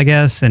juice, I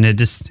guess, and it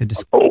just.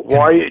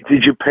 Why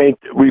did you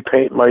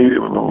repaint my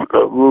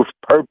roof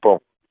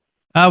purple?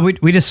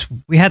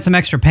 We had some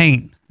extra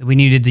paint that we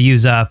needed to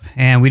use up,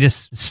 and we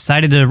just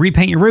decided to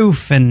repaint your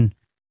roof. And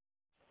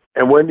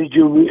when did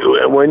you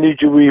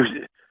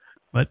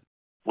what?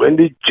 When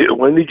did you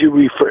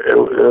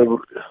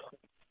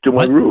do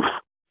my roof?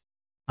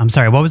 I'm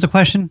sorry. What was the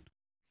question?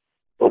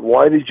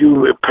 Why did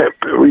you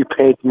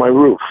repaint my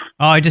roof?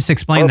 Oh, I just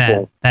explained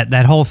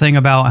that whole thing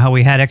about how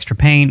we had extra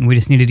paint and we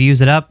just needed to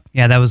use it up.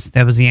 Yeah, that was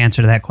the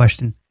answer to that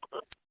question.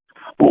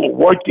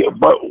 What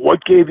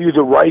gave you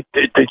the right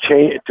to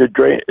change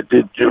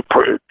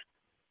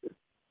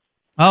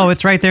Oh,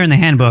 it's right there in the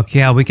handbook.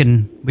 Yeah, we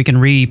can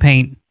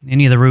repaint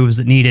any of the roofs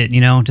that need it.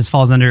 Just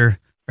falls under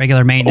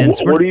regular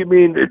maintenance. What do you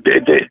mean?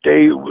 Okay.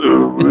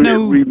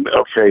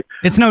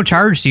 It's no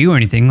charge to you or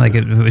anything. Like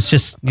it's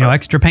just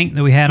extra paint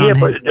that we had on.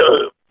 But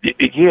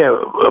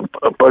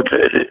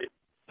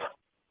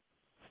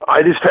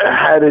I just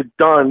had it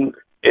done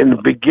in the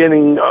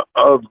beginning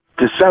of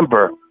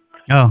December.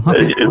 Oh,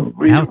 okay.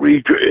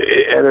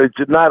 And it's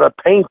not a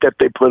paint that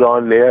they put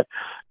on there.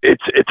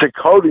 It's a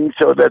coating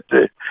so that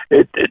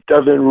it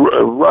doesn't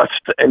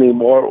rust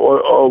anymore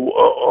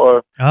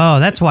or Oh,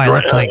 that's why it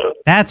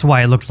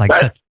looked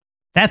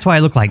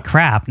like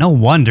crap. No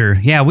wonder.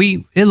 Yeah,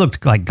 it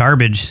looked like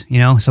garbage,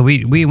 So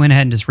we went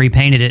ahead and just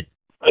repainted it.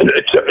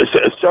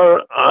 So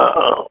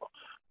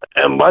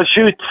unless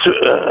if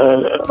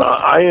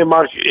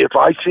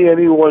I see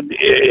anyone,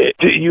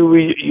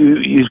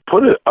 you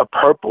put a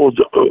purple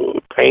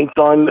paint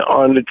on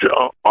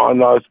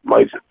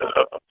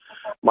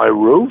my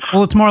roof.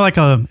 Well, it's more like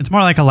a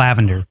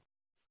lavender.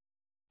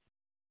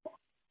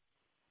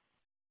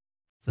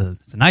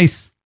 It's a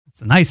nice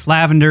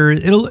lavender.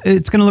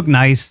 It's gonna look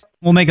nice.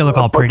 We'll make it look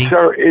all pretty.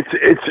 Sir,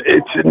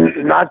 it's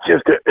not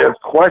just a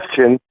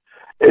question.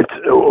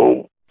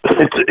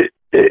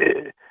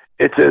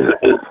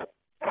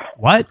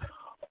 What?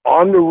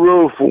 On the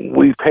roof,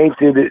 we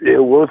painted it.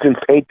 It wasn't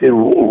painted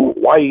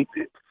white.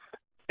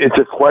 It's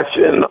a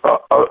question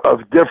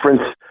of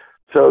difference,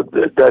 so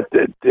that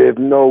there's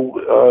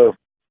no.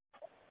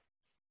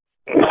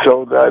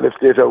 So that if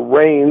there's a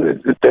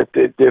rain, that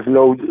there's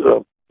no.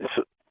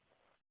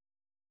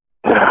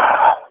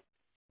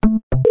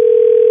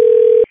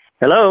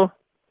 Hello,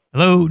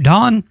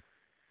 Don.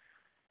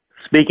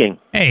 Speaking.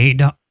 Hey,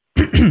 Don.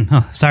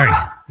 Oh, sorry.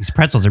 These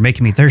pretzels are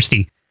making me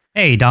thirsty.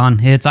 Hey, Don,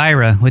 it's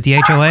Ira with the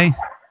HOA.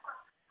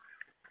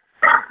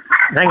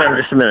 Hang on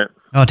just a minute.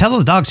 Oh, tell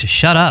those dogs to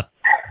shut up.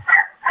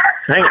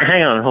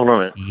 Hang on, hold on a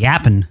minute.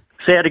 Yapping.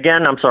 Say it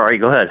again, I'm sorry,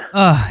 go ahead.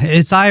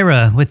 It's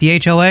Ira with the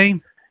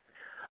HOA.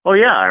 Oh,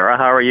 yeah, Ira,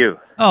 how are you?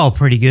 Oh,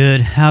 pretty good.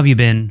 How have you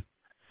been?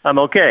 I'm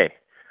okay.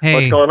 Hey.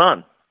 What's going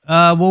on?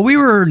 Well, we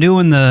were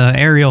doing the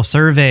aerial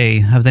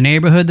survey of the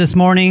neighborhood this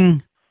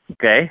morning.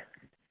 Okay.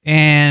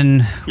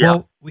 And,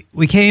 well,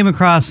 we came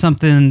across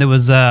something that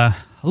was a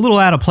little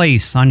out of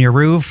place on your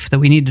roof that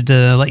we needed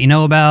to let you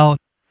know about.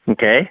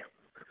 Okay.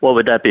 What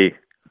would that be?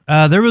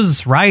 There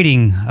was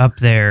writing up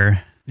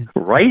there.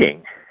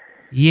 Writing?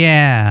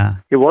 Yeah.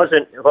 It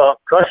wasn't, well,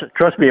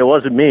 trust me, it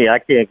wasn't me. I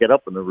can't get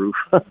up on the roof.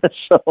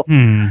 So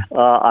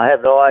I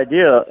have no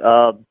idea.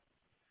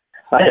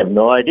 I have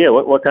no idea.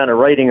 What kind of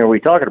writing are we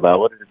talking about?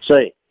 What did it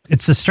say?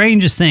 It's the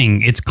strangest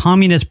thing. It's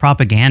communist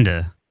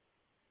propaganda.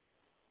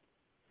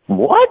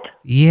 What?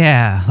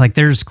 Yeah, like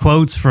there's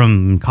quotes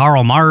from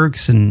Karl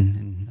Marx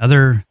and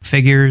other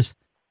figures.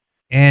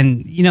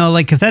 And,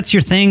 like if that's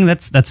your thing,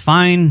 that's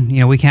fine.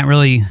 We can't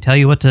really tell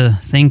you what to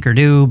think or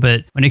do.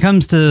 But when it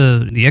comes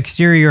to the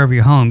exterior of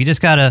your home, you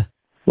just got to...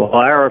 Well,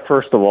 Ira,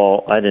 first of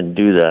all, I didn't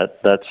do that.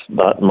 That's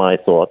not my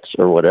thoughts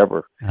or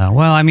whatever.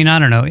 Well, I mean, I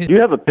don't know. Do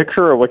you have a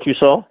picture of what you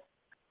saw?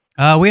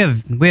 We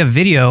have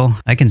video.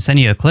 I can send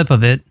you a clip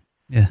of it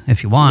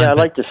if you want. Yeah, I'd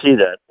like to see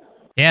that.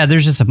 Yeah,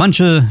 there's just a bunch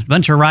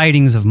of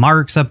writings of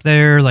marks up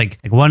there. Like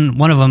one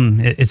of them,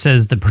 it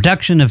says the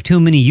production of too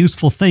many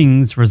useful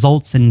things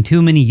results in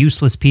too many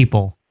useless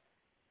people.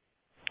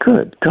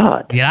 Good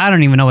God. Yeah, I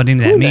don't even know what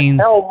any of that means. Who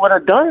the hell would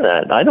have done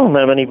that? I don't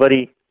have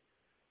anybody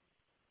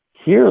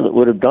here that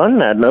would have done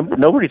that.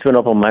 Nobody's been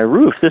up on my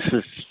roof. This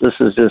is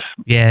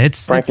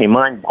just frankly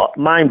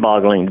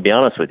mind-boggling, to be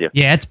honest with you.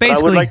 Yeah, it's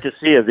basically. But I would like to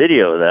see a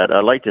video of that.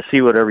 I'd like to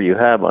see whatever you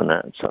have on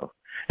that. So,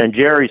 and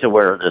Jerry's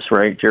aware of this,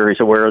 right? Jerry's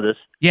aware of this.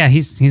 Yeah,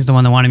 he's the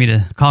one that wanted me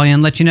to call you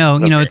and let you know.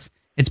 Okay. You know,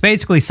 it's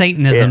basically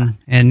Satanism,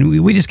 and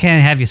we just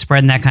can't have you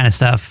spreading that kind of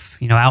stuff,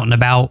 you know, out and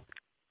about.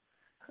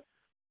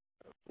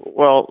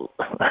 Well,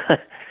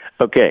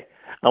 okay.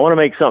 I want to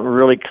make something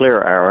really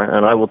clear, Ira,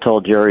 and I will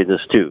tell Jerry this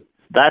too.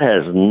 That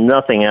has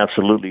nothing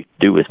absolutely to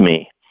do with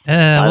me.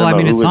 I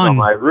mean, it's on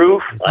my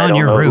roof. I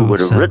don't know who would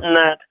have written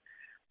that.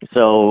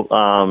 So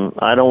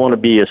I don't want to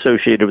be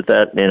associated with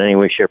that in any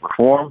way, shape, or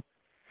form.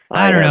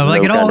 I don't know.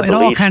 Like it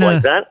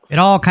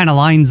all kind of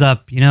lines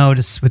up, you know,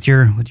 just with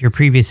your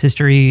previous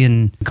history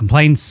and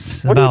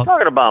complaints about. What are you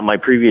talking about? My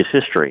previous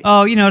history?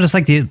 Oh, you know, just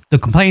like the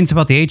complaints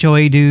about the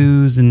HOA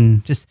dues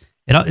and just.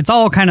 It's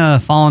all kind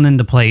of fallen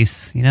into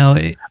place, you know.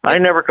 I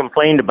never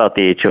complained about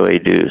the HOA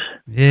dues.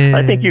 Yeah.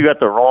 I think you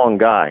got the wrong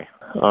guy.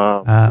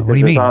 What do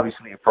you mean? There's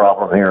obviously a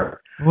problem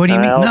here. What do you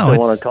mean? I'm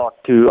going to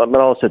talk to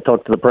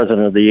the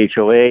president of the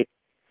HOA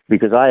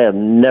because I have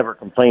never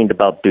complained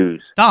about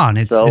dues. Don,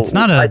 it's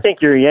not a. I think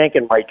you're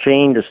yanking my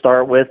chain to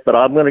start with, but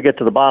I'm going to get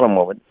to the bottom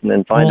of it and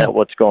then find out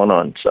what's going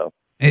on. So.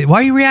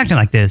 Why are you reacting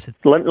like this?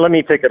 Let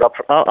me pick it up.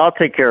 I'll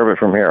take care of it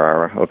from here,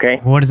 Ira,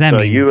 okay? What does that mean?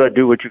 So you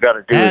do what you got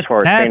to do as far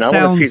as paint.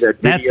 I want to see that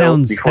video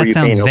before you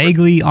paint over.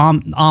 Vaguely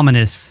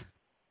ominous.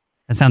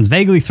 That sounds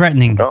vaguely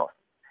threatening. Oh.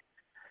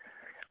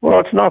 Well,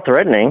 it's not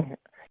threatening.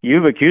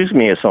 You've accused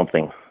me of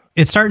something.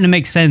 It's starting to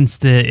make sense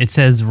that it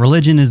says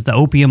religion is the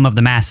opium of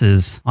the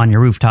masses on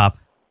your rooftop.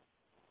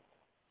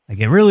 Like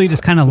it really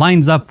just kind of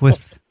lines up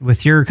with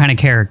your kind of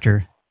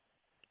character.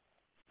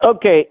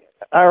 Okay.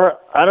 Ira,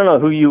 I don't know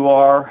who you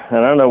are, and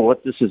I don't know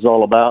what this is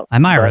all about.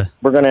 I'm Ira.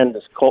 We're going to end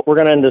this call. We're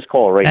going to end this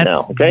call right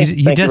now. Okay.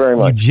 Thank you very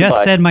much. You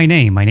just said my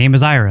name. My name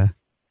is Ira.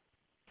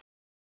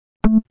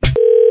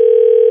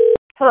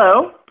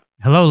 Hello.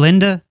 Hello,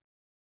 Linda.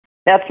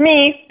 That's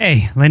me.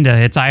 Hey, Linda.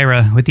 It's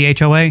Ira with the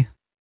HOA.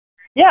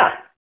 Yeah.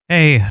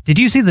 Hey, did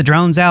you see the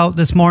drones out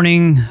this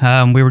morning?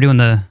 We were doing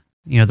the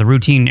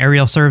routine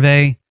aerial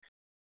survey.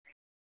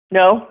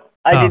 No.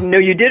 I didn't know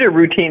you did a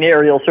routine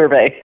aerial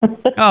survey.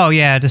 Oh,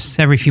 yeah. Just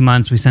every few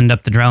months we send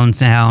up the drones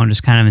now and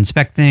just kind of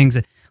inspect things.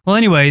 Well,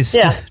 anyways,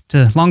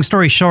 long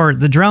story short,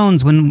 the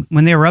drones, when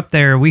they were up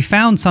there, we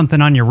found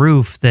something on your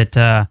roof that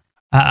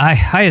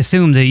I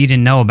assumed that you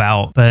didn't know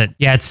about. But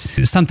yeah,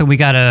 it's something we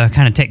got to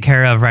kind of take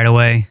care of right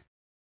away.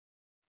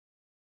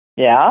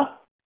 Yeah?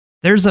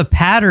 There's a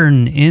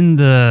pattern in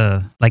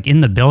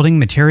the building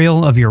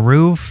material of your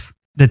roof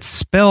that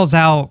spells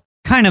out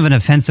kind of an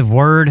offensive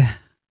word.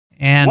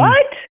 And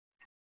what?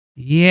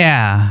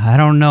 Yeah, I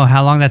don't know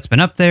how long that's been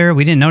up there.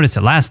 We didn't notice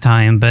it last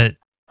time, but...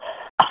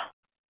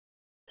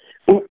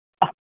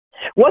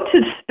 What's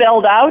it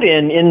spelled out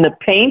in? In the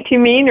paint, you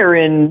mean, or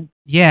in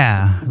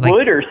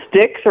wood or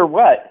sticks or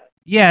what?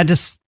 Yeah,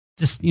 just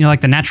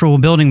like the natural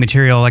building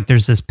material, like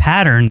there's this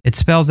pattern. It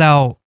spells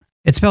out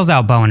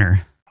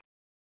boner.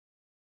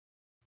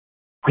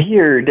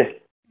 Weird.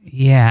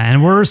 Yeah,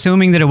 and we're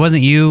assuming that it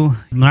wasn't you.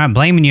 I'm not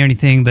blaming you or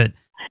anything, but...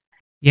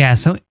 Yeah,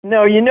 so...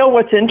 No, you know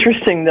what's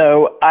interesting,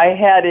 though? I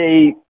had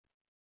a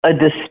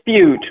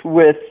dispute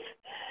with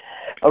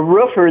a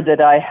roofer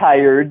that I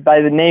hired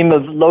by the name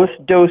of Los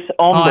Dos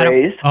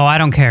Hombres. I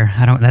don't care.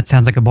 That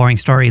sounds like a boring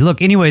story.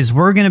 Look, anyways,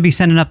 we're going to be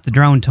sending up the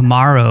drone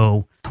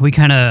tomorrow. We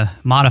kind of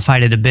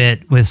modified it a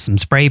bit with some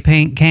spray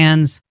paint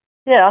cans.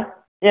 Yeah.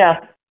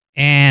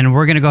 And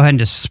we're going to go ahead and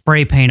just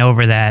spray paint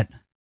over that.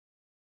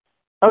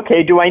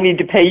 Okay, do I need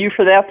to pay you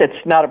for that? That's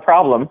not a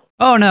problem.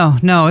 Oh,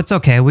 no, it's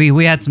okay.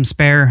 We had some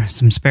spare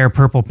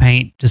purple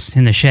paint just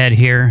in the shed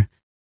here.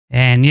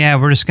 And yeah,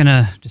 we're just going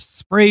to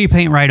spray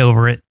paint right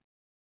over it.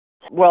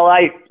 Well,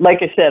 like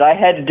I said, I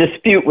had a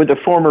dispute with a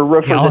former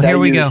roofer that I used.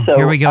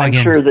 Here we go I'm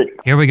again. Sure that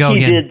here we go he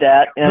again. did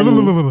that.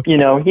 And,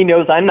 he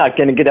knows I'm not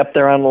going to get up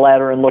there on the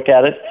ladder and look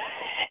at it.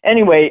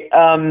 Anyway,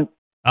 can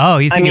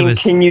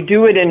you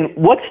do it in,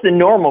 what's the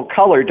normal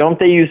color? Don't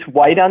they use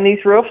white on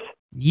these roofs?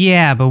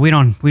 Yeah, but we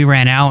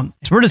ran out.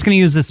 So we're just going to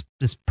use this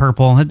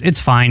purple.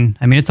 It's fine.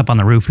 I mean, it's up on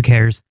the roof. Who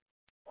cares?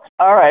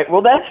 All right.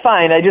 Well, that's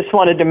fine. I just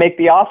wanted to make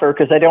the offer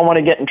because I don't want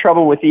to get in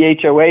trouble with the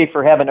HOA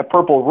for having a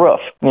purple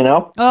roof, you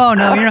know? Oh,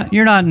 no,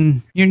 you're not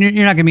going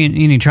to be in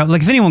any trouble.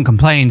 Like if anyone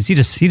complains, you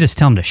just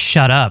tell them to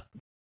shut up.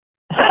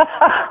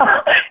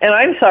 And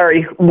I'm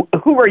sorry,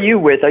 who are you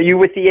with? Are you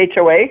with the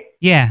HOA?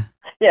 Yeah.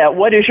 Yeah,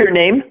 what is your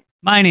name?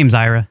 My name's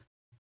Ira.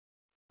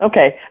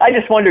 Okay. I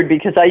just wondered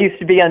because I used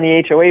to be on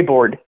the HOA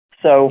board.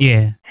 So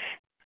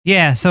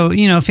yeah. So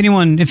if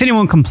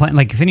anyone complain,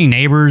 like if any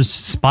neighbors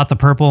spot the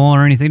purple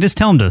or anything, just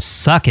tell them to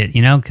suck it,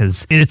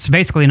 because it's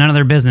basically none of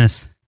their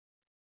business.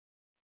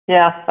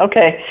 Yeah.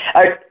 Okay.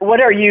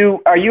 What are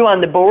you? Are you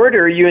on the board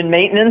or are you in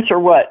maintenance or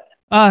what?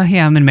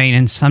 Yeah, I'm in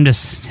maintenance. I'm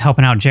just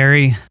helping out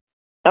Jerry.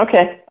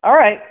 Okay, all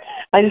right.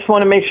 I just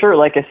want to make sure,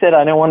 like I said,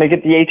 I don't want to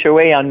get the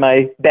HOA on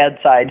my bad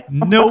side.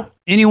 Nope.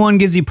 Anyone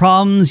gives you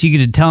problems, you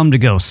get to tell them to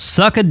go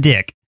suck a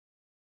dick.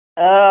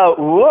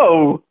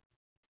 Whoa.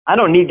 I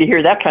don't need to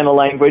hear that kind of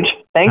language.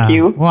 Thank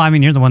you. Well, I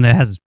mean, you're the one that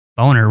has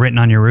boner written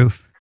on your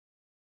roof.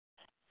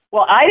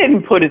 Well, I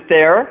didn't put it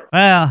there.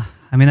 Well,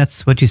 I mean,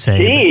 that's what you say.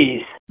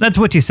 Jeez. That's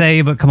what you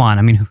say, but come on.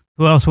 I mean,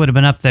 who else would have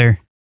been up there?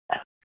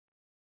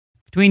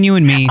 Between you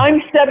and me.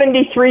 I'm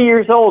 73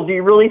 years old. Do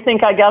you really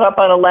think I got up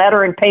on a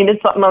ladder and painted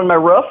something on my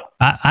roof?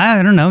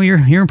 I don't know.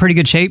 You're in pretty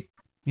good shape,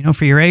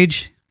 for your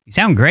age. You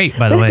sound great,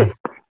 by the way.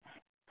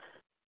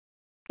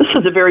 This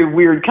is a very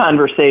weird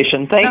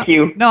conversation. Thank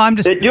you. No, I'm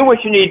just... Do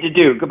what you need to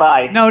do.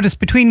 Goodbye. No, just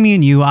between me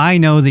and you, I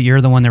know that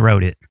you're the one that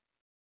wrote it.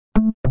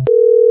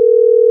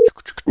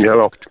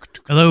 Hello.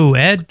 Hello,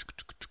 Ed?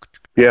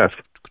 Yes.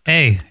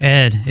 Hey,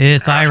 Ed.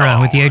 It's Ira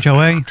with the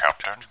HOA.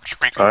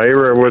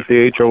 Ira with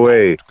the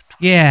HOA.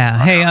 Yeah.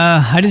 Hey,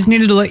 I just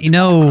needed to let you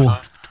know,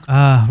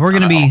 we're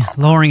going to be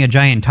lowering a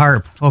giant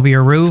tarp over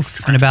your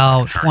roof in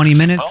about 20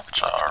 minutes.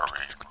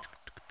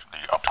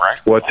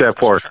 What's that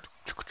for?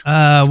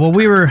 Well,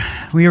 we were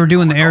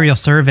doing the aerial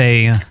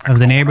survey of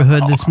the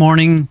neighborhood this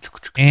morning,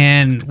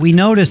 and we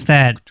noticed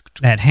that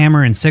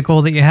hammer and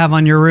sickle that you have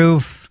on your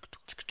roof.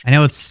 I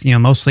know it's,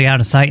 mostly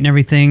out of sight and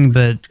everything,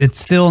 but it's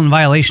still in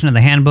violation of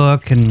the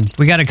handbook, and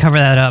we got to cover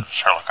that up.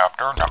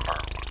 Helicopter number.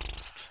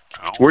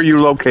 Where are you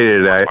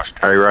located at,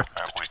 Ira?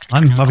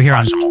 I'm over here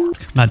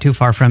not too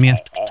far from you.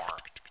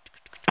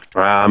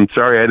 I'm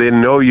sorry, I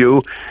didn't know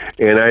you,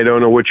 and I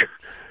don't know which...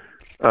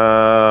 what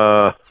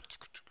are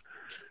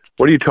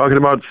you talking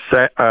about?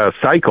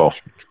 Cycle?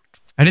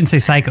 I didn't say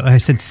cycle. I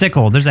said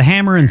sickle. There's a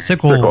hammer and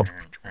sickle.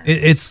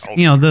 It's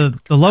the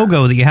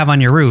logo that you have on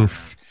your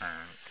roof.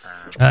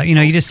 You can't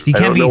I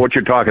don't know what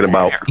you're talking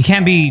about. You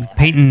can't be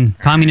painting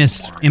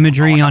communist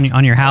imagery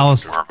on your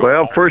house.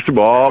 Well, first of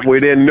all, we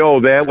didn't know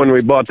that when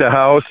we bought the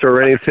house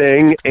or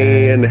anything,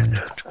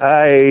 and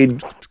I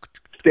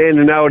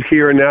standing out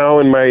here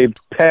now in my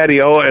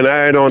patio, and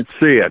I don't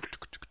see it.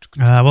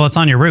 Well, it's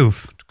on your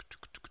roof.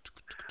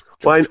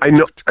 Well, I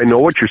know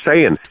what you're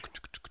saying.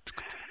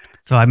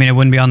 So, I mean, it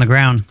wouldn't be on the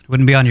ground. It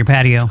wouldn't be on your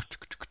patio.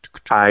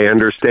 I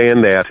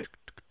understand that.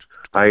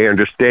 I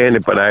understand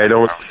it, but I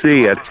don't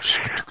see it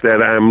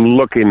that I'm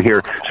looking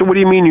here. So what do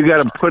you mean you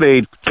got to put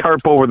a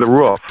tarp over the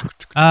roof?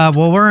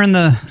 Well, we're in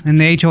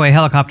the HOA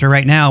helicopter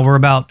right now. We're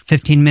about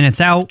 15 minutes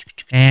out,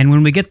 and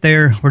when we get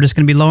there, we're just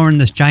going to be lowering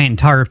this giant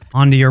tarp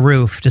onto your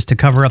roof just to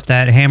cover up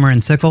that hammer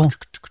and sickle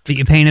that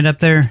you painted up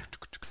there.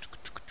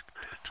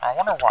 I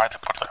wonder why they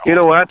put that. You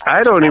know what?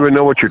 I don't even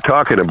know what you're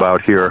talking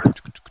about here.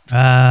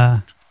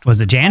 Was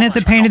it Janet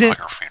that painted it?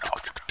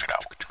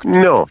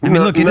 No, I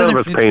mean, look, none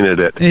of us painted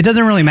it. It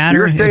doesn't really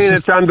matter. You're saying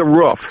it's on the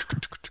roof.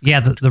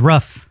 Yeah, the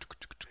roof.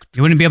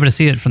 You wouldn't be able to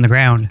see it from the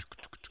ground.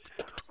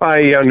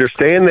 I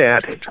understand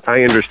that.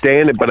 I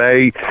understand it, but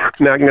I'm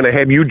not going to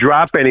have you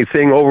drop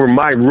anything over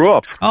my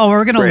roof. Oh,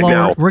 we're going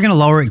to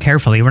lower it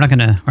carefully. We're not going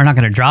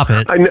to drop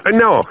it.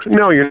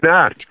 No, you're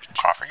not.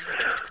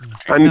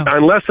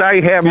 Unless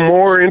I have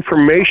more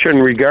information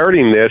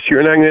regarding this,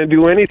 you're not going to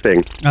do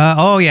anything.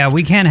 Oh yeah,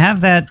 we can't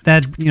have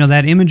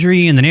that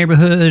imagery in the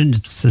neighborhood.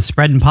 It's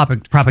spreading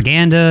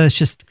propaganda. It's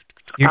just.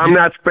 I'm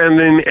not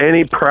spending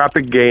any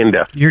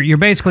propaganda. You're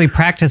basically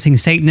practicing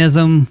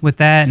Satanism with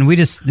that, and we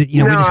just we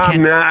just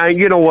can't.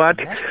 You know what?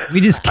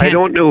 We just can't. I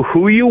don't know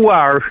who you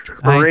are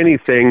or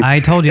anything. I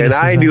told you, and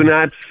I do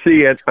not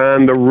see it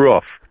on the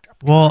roof.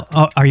 Well,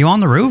 are you on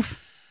the roof?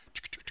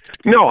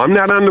 No, I'm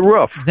not on the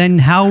roof. Then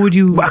how would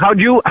you? How'd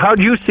you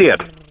see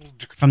it?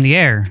 From the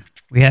air.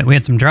 We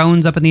had some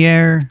drones up in the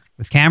air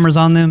with cameras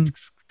on them.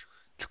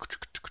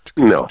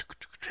 No.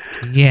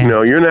 Yeah.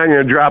 No, you're not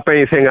going to drop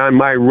anything on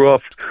my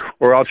roof,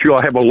 or else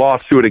you'll have a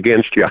lawsuit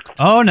against you.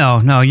 Oh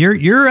no,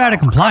 you're out of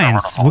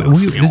compliance.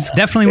 It's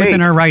definitely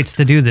within our rights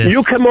to do this.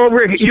 You come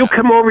over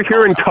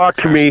here and talk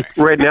to me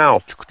right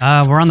now.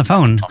 We're on the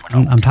phone.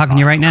 I'm talking to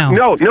you right now.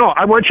 No,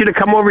 I want you to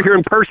come over here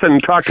in person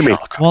and talk to me.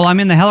 Well, I'm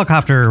in the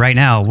helicopter right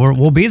now.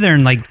 We'll be there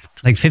in like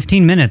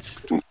 15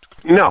 minutes.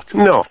 No.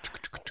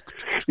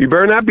 You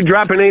better not be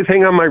dropping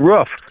anything on my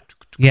roof.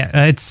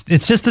 Yeah, it's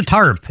just a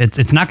tarp.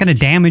 It's not going to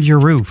damage your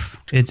roof.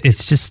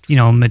 It's just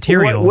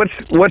material. What's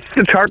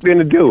the tarp going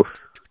to do?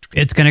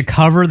 It's going to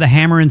cover the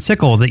hammer and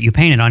sickle that you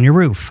painted on your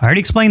roof. I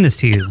already explained this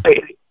to you.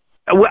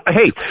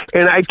 Hey,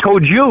 and I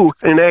told you,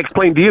 and I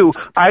explained to you,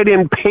 I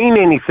didn't paint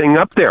anything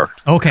up there.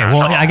 Okay,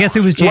 well, I guess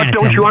it was Janet.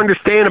 What don't you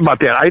understand about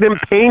that? I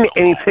didn't paint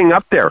anything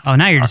up there. Oh,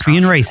 now you're just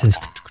being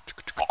racist.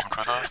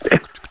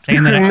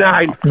 Saying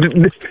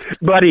that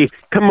buddy,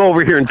 come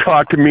over here and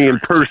talk to me in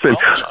person.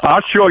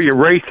 I'll show you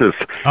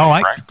racist. Oh,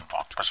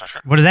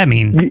 what does that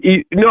mean?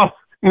 No,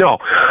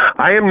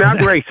 I am not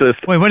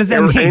racist. Wait, what does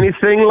that mean?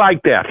 Anything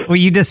like that. Well,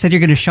 you just said you're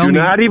going to show me. Do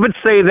not even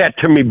say that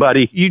to me,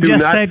 buddy. Do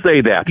not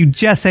say that. You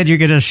just said you're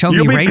going to show me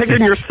racist. You'll be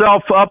picking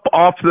yourself up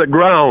off the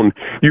ground.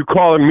 You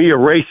calling me a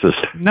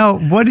racist. No,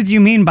 what did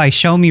you mean by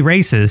show me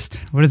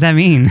racist? What does that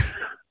mean?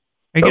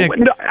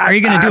 Are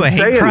you going to do a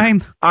hate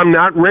crime? I'm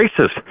not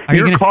racist.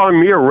 You're calling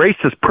me a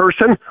racist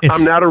person?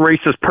 I'm not a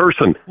racist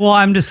person. Well,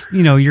 I'm just,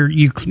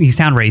 you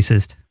sound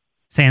racist,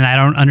 saying I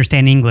don't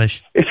understand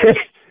English.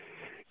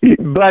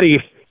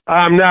 Buddy,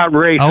 I'm not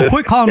racist. Oh,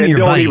 quit calling me your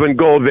buddy. Don't even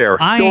go there.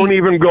 Don't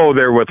even go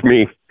there with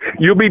me.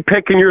 You'll be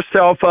picking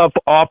yourself up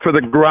off of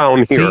the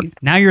ground here. See,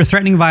 now you're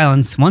threatening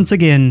violence. Once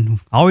again,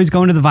 always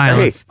going to the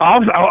violence. Hey,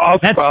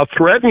 I'll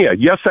threaten you.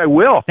 Yes, I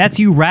will. That's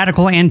you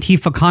radical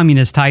Antifa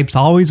communist types,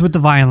 always with the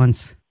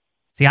violence.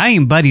 See, I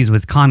ain't buddies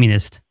with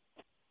communists.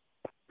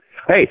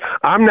 Hey,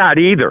 I'm not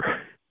either.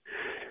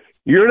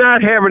 You're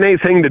not having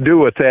anything to do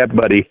with that,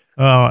 buddy.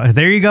 Oh,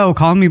 there you go.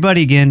 Calling me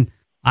buddy again.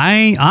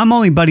 I'm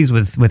only buddies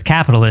with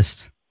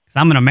capitalists because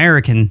I'm an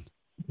American.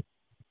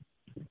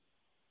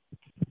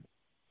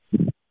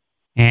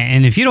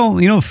 And if you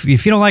don't,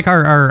 if you don't like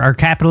our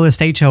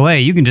capitalist HOA,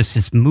 you can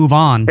just move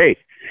on. Hey,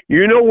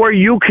 you know where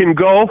you can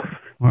go?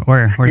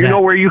 Where's you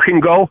know where you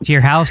can go? To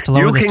your house to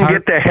lower the tarp? You can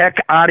get the heck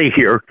out of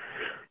here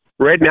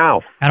right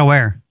now. Out of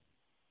where?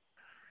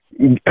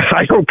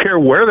 I don't care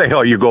where the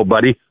hell you go,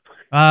 buddy.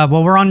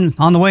 Well, we're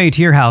on the way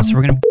to your house.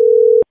 We're gonna.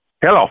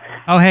 Hello.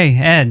 Oh, hey,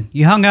 Ed.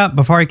 You hung up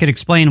before I could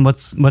explain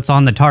what's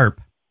on the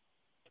tarp.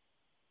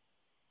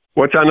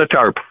 What's on the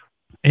tarp?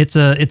 It's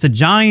a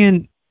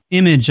giant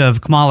image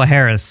of Kamala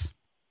Harris.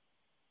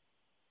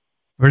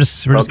 We're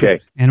just okay,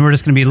 and we're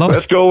just going to be low.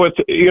 Let's go with,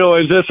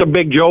 is this a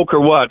big joke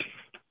or what?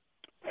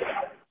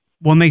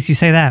 What makes you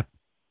say that?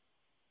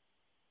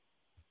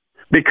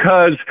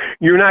 Because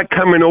you're not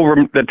coming over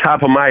the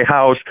top of my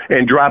house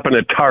and dropping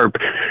a tarp,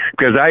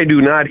 because I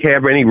do not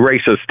have any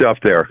racist stuff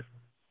there.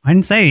 I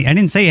didn't say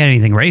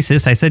anything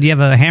racist. I said you have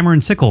a hammer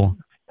and sickle.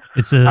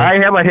 I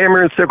have a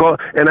hammer and sickle,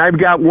 and I've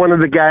got one of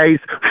the guys.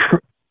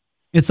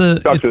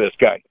 Talk to this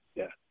guy.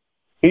 Yeah,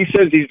 he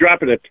says he's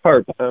dropping a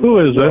tarp. Who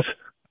is this?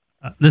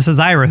 This is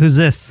Ira. Who's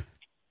this?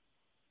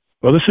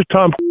 Well, this is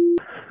Tom.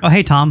 Oh,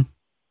 hey, Tom.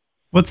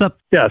 What's up?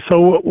 Yeah.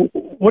 So,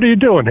 what are you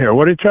doing here?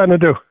 What are you trying to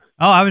do?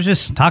 Oh, I was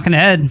just talking to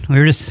Ed. We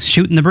were just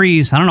shooting the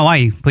breeze. I don't know why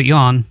he put you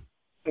on.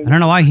 I don't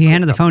know why he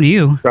handed the phone to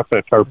you. Dropping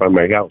a tarp on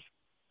my house.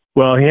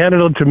 Well, he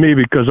handed it to me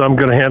because I'm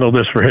going to handle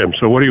this for him.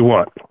 So what do you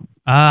want?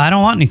 I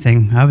don't want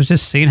anything. I was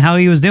just seeing how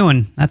he was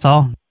doing. That's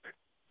all.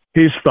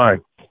 He's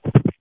fine.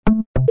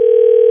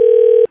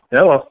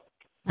 Hello.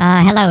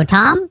 Hello,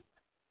 Tom?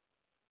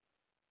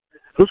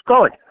 Who's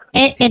calling?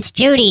 It's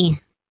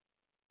Judy.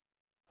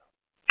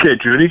 Okay,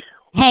 Judy.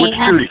 Hey, What's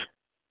Judy?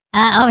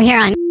 Over here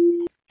on...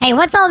 Hey,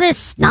 what's all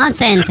this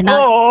nonsense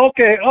about... Oh,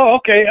 okay. All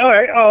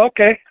right. Oh,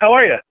 okay. How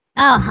are you?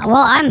 Oh,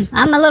 well,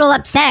 I'm a little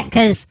upset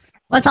because...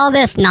 What's all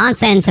this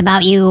nonsense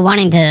about you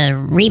wanting to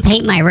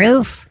repaint my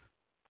roof?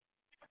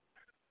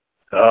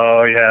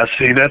 Oh, yeah.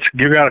 See,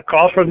 you got a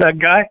call from that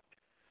guy?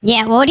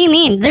 Yeah, well, what do you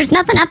mean? There's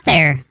nothing up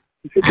there.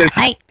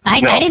 I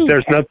didn't...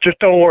 There's not... Just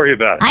don't worry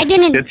about it. I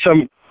didn't... It's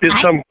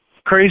some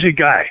crazy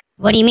guy.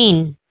 What do you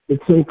mean?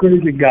 It's some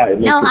crazy guy.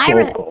 No,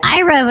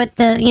 Ira with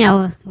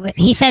the,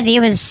 he said he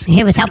was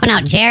helping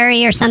out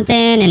Jerry or something,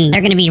 and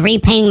they're going to be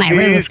repainting my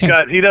roof.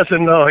 He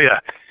doesn't know, yeah.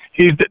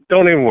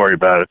 Don't even worry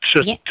about it.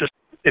 It's just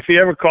if he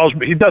ever calls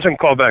me, he doesn't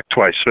call back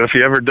twice. So if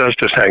he ever does,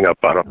 just hang up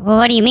on him. Well,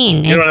 what do you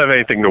mean? You don't have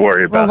anything to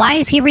worry about. Well, why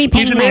is he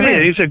repainting my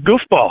roof? He's a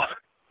goofball.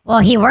 Well,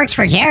 he works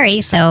for Jerry,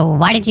 so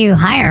why did you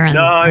hire him?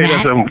 No, he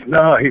doesn't.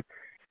 No,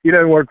 he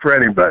doesn't work for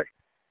anybody.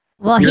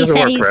 Well, he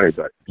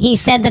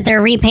said that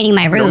they're repainting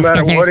my roof. No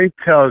matter what he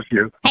tells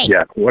you. Hey,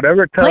 yeah,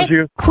 whatever it tells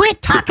you.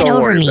 Quit talking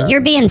over me. You're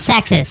being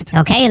sexist.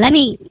 Okay, let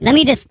me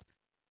just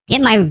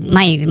get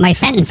my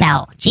sentence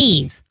out.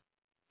 Jeez.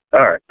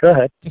 All right, go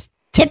ahead. Just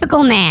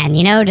typical man,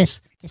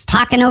 just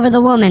talking over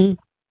the woman.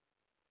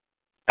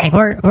 Like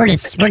we're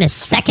just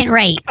second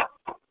rate.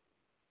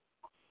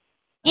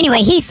 Anyway,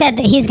 he said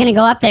that he's going to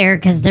go up there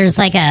because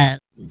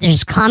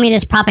there's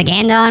communist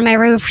propaganda on my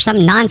roof or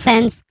some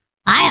nonsense.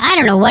 I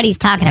don't know what he's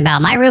talking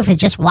about. My roof is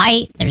just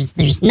white.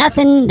 There's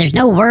nothing. There's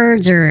no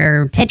words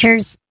or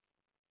pictures.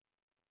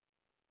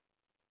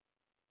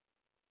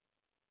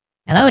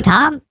 Hello,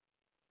 Tom?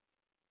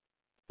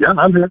 Yeah,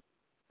 I'm here.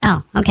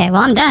 Oh, okay.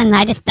 Well, I'm done.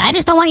 I just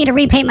don't want you to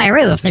repaint my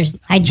roof.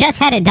 I just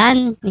had it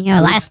done,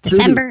 last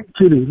December.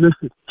 Judy,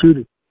 listen,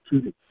 Judy.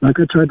 Like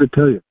I tried to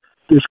tell you,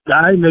 this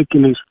guy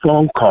making these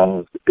phone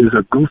calls is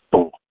a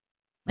goofball.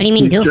 What do you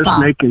mean, goofball? He's just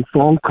making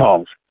phone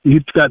calls.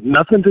 He's got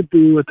nothing to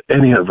do with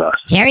any of us.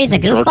 Jerry's a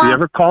goofball? So if he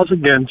ever calls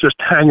again, just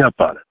hang up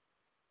on it.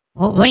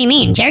 Well, what do you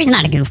mean? Jerry's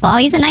not a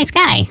goofball. He's a nice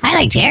guy. I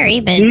like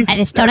Jerry, but I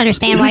just don't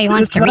understand why he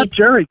wants to... It's not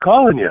Jerry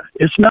calling you.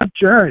 It's not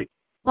Jerry.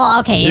 Well,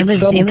 okay, it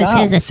was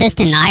his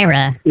assistant,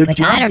 Ira, which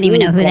I don't even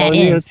know who that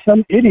is. It's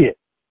some idiot.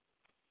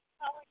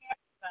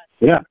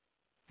 Yeah.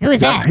 Who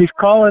is that? He's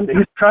trying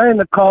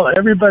to call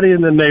everybody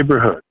in the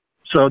neighborhood.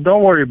 So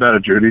don't worry about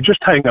it, Judy. Just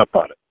hang up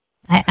on it.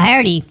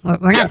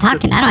 We're not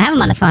talking. I don't have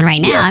him on the phone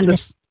right now.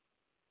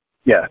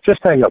 Yeah, just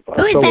hang up on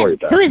it. Don't worry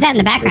about it. Who is that in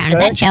the background?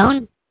 Okay? Is that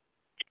Joan?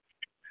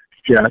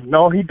 Yeah,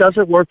 no, he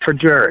doesn't work for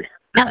Jerry.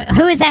 No,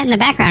 who is that in the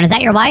background? Is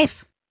that your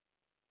wife?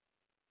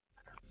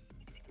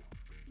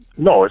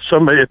 No, it's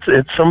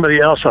somebody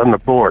else on the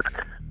board.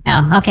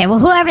 Oh, okay. Well,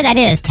 whoever that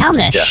is, tell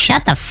them to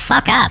shut the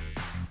fuck up.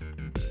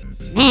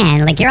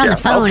 Man, like you're on the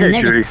phone okay, and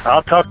they're Judy. just...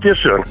 I'll talk to you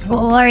soon.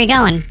 Where are you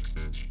going?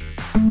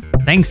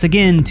 Thanks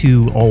again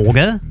to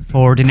Olga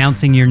for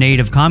denouncing your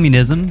native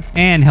communism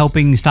and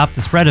helping stop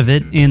the spread of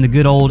it in the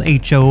good old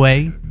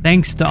HOA.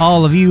 Thanks to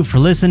all of you for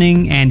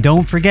listening, and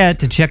don't forget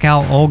to check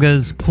out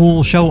Olga's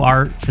cool show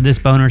art for this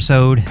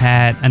bonersode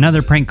at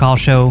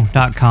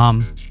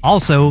anotherprankcallshow.com.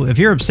 Also, if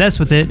you're obsessed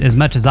with it as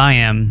much as I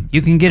am,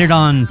 you can get it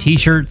on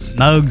t-shirts,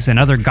 mugs, and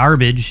other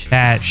garbage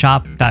at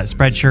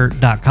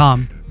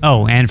shop.spreadshirt.com.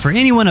 Oh, and for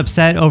anyone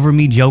upset over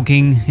me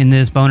joking in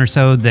this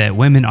bonersode that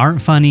women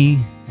aren't funny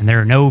and there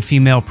are no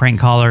female prank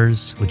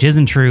callers, which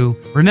isn't true,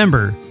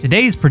 remember,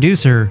 today's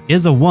producer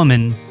is a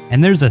woman,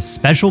 and there's a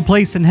special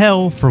place in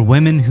hell for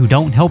women who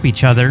don't help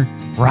each other.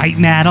 Right,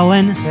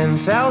 Madeline?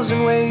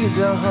 10,000 ways,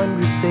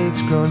 100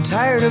 states, grown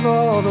tired of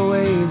all the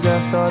ways I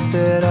thought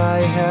that I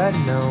had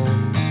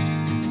known.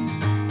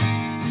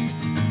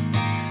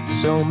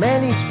 So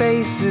many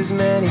spaces,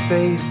 many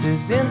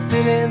faces,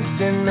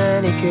 incidents in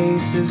many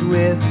cases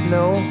with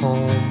no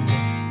home.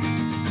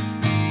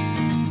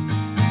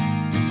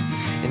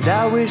 And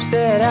I wish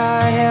that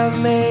I'd have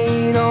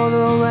made all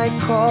the right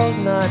calls,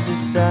 not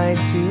decide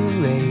too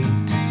late.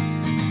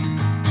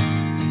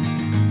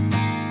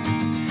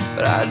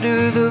 But I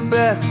do the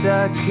best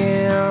I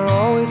can,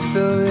 all with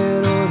the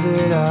little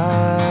that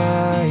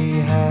I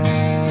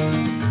have.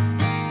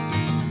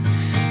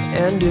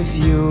 And if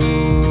you're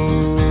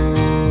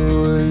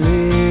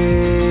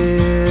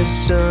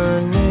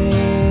listening,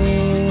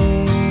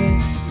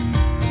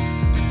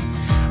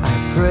 I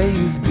pray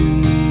you've become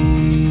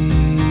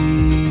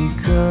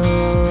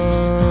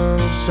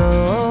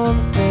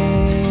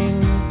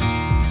something.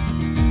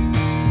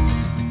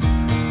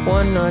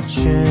 One not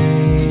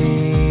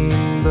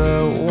chained,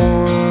 but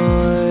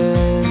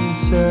one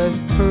set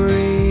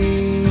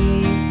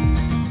free.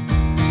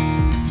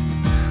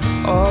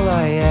 All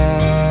I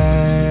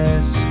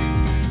ask,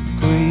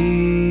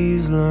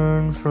 please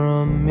learn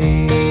from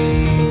me.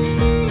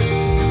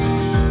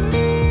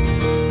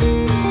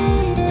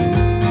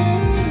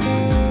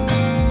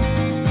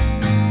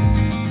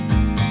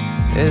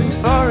 As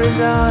far as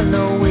I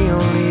know, we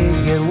only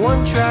get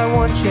one try,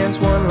 one chance,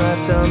 one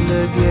lifetime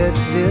to get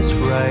this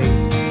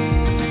right.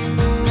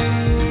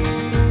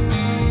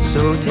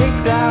 So take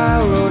the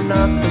high road,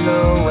 not the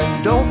low,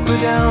 and don't go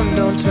down,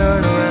 don't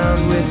turn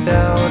around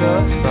without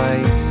a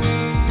fight.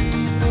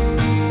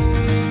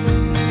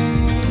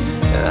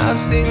 And I've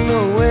seen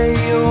the way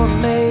you're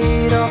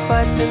made, I'll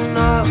fight to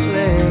not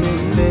let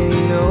it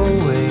fade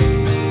away.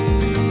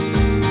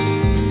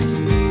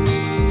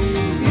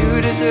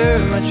 You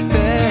deserve much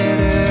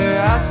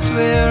better, I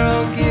swear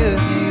I'll give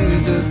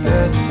you the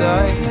best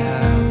I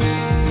have.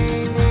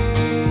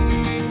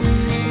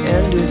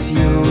 And if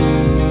you're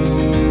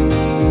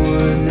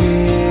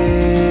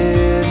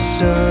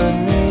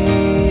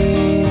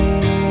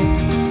listening,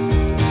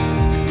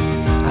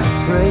 I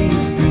pray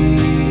you've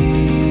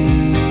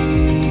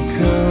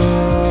become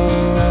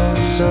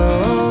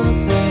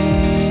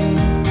something.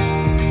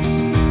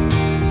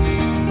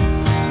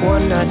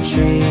 One not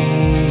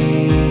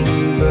chained,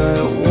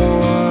 but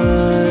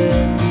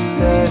one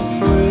set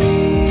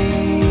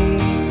free.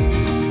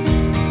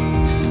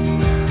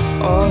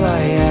 All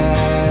I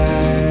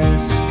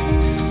ask,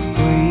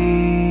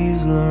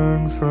 please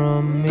learn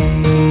from me.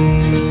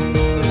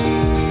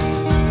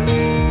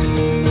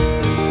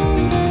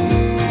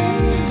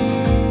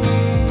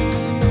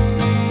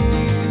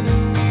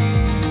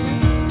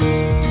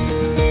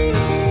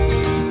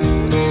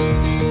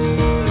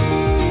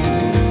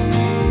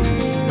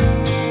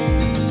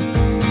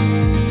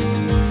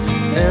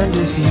 And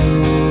if you're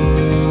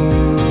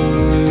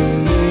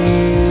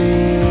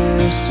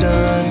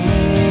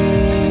listening,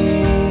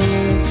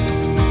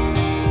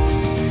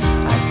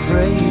 I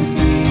pray you've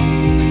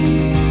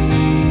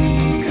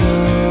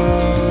become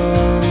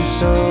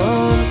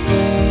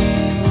something.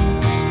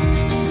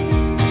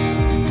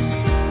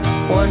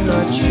 One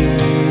not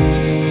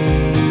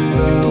chained,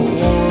 but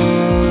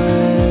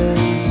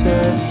one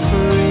set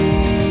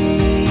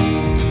free.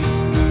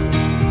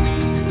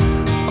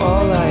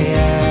 All I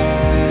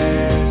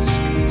ask,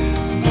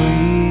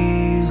 please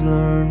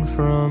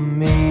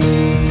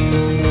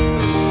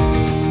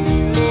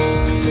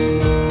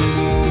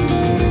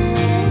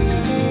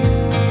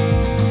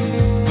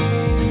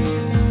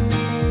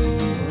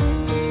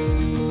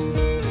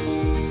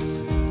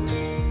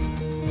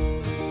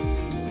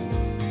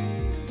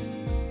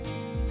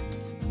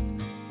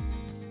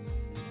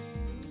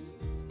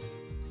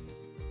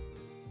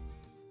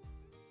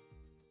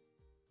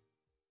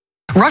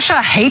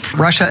Russia hates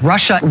Russia,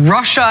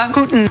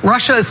 Putin,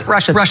 Russia's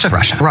Russia, Russian,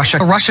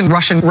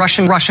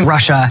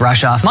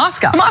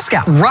 Moscow,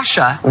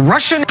 Russia,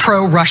 Russian,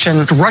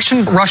 pro-Russian,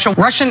 Russian,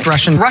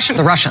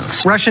 the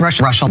Russians, Russian,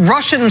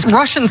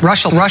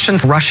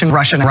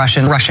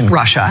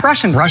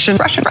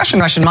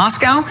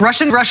 Moscow,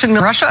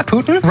 Russia,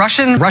 Putin,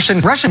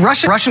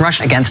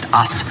 Russia against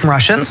us,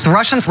 Russians,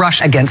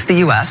 Russia against the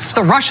U.S.,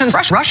 the Russians,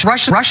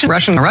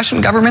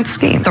 Russian government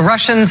scheme, the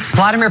Russians,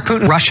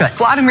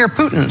 Vladimir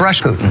Putin,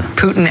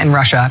 Putin and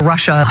Russia,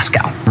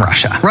 Moscow,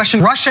 Russia,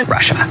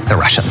 the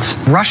Russians,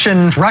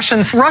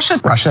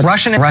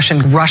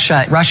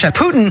 Russia,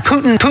 Putin,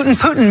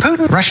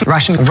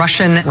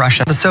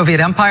 Russia, the Soviet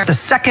Empire, the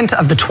second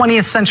of the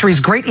 20th century's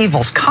great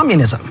evils,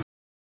 communism.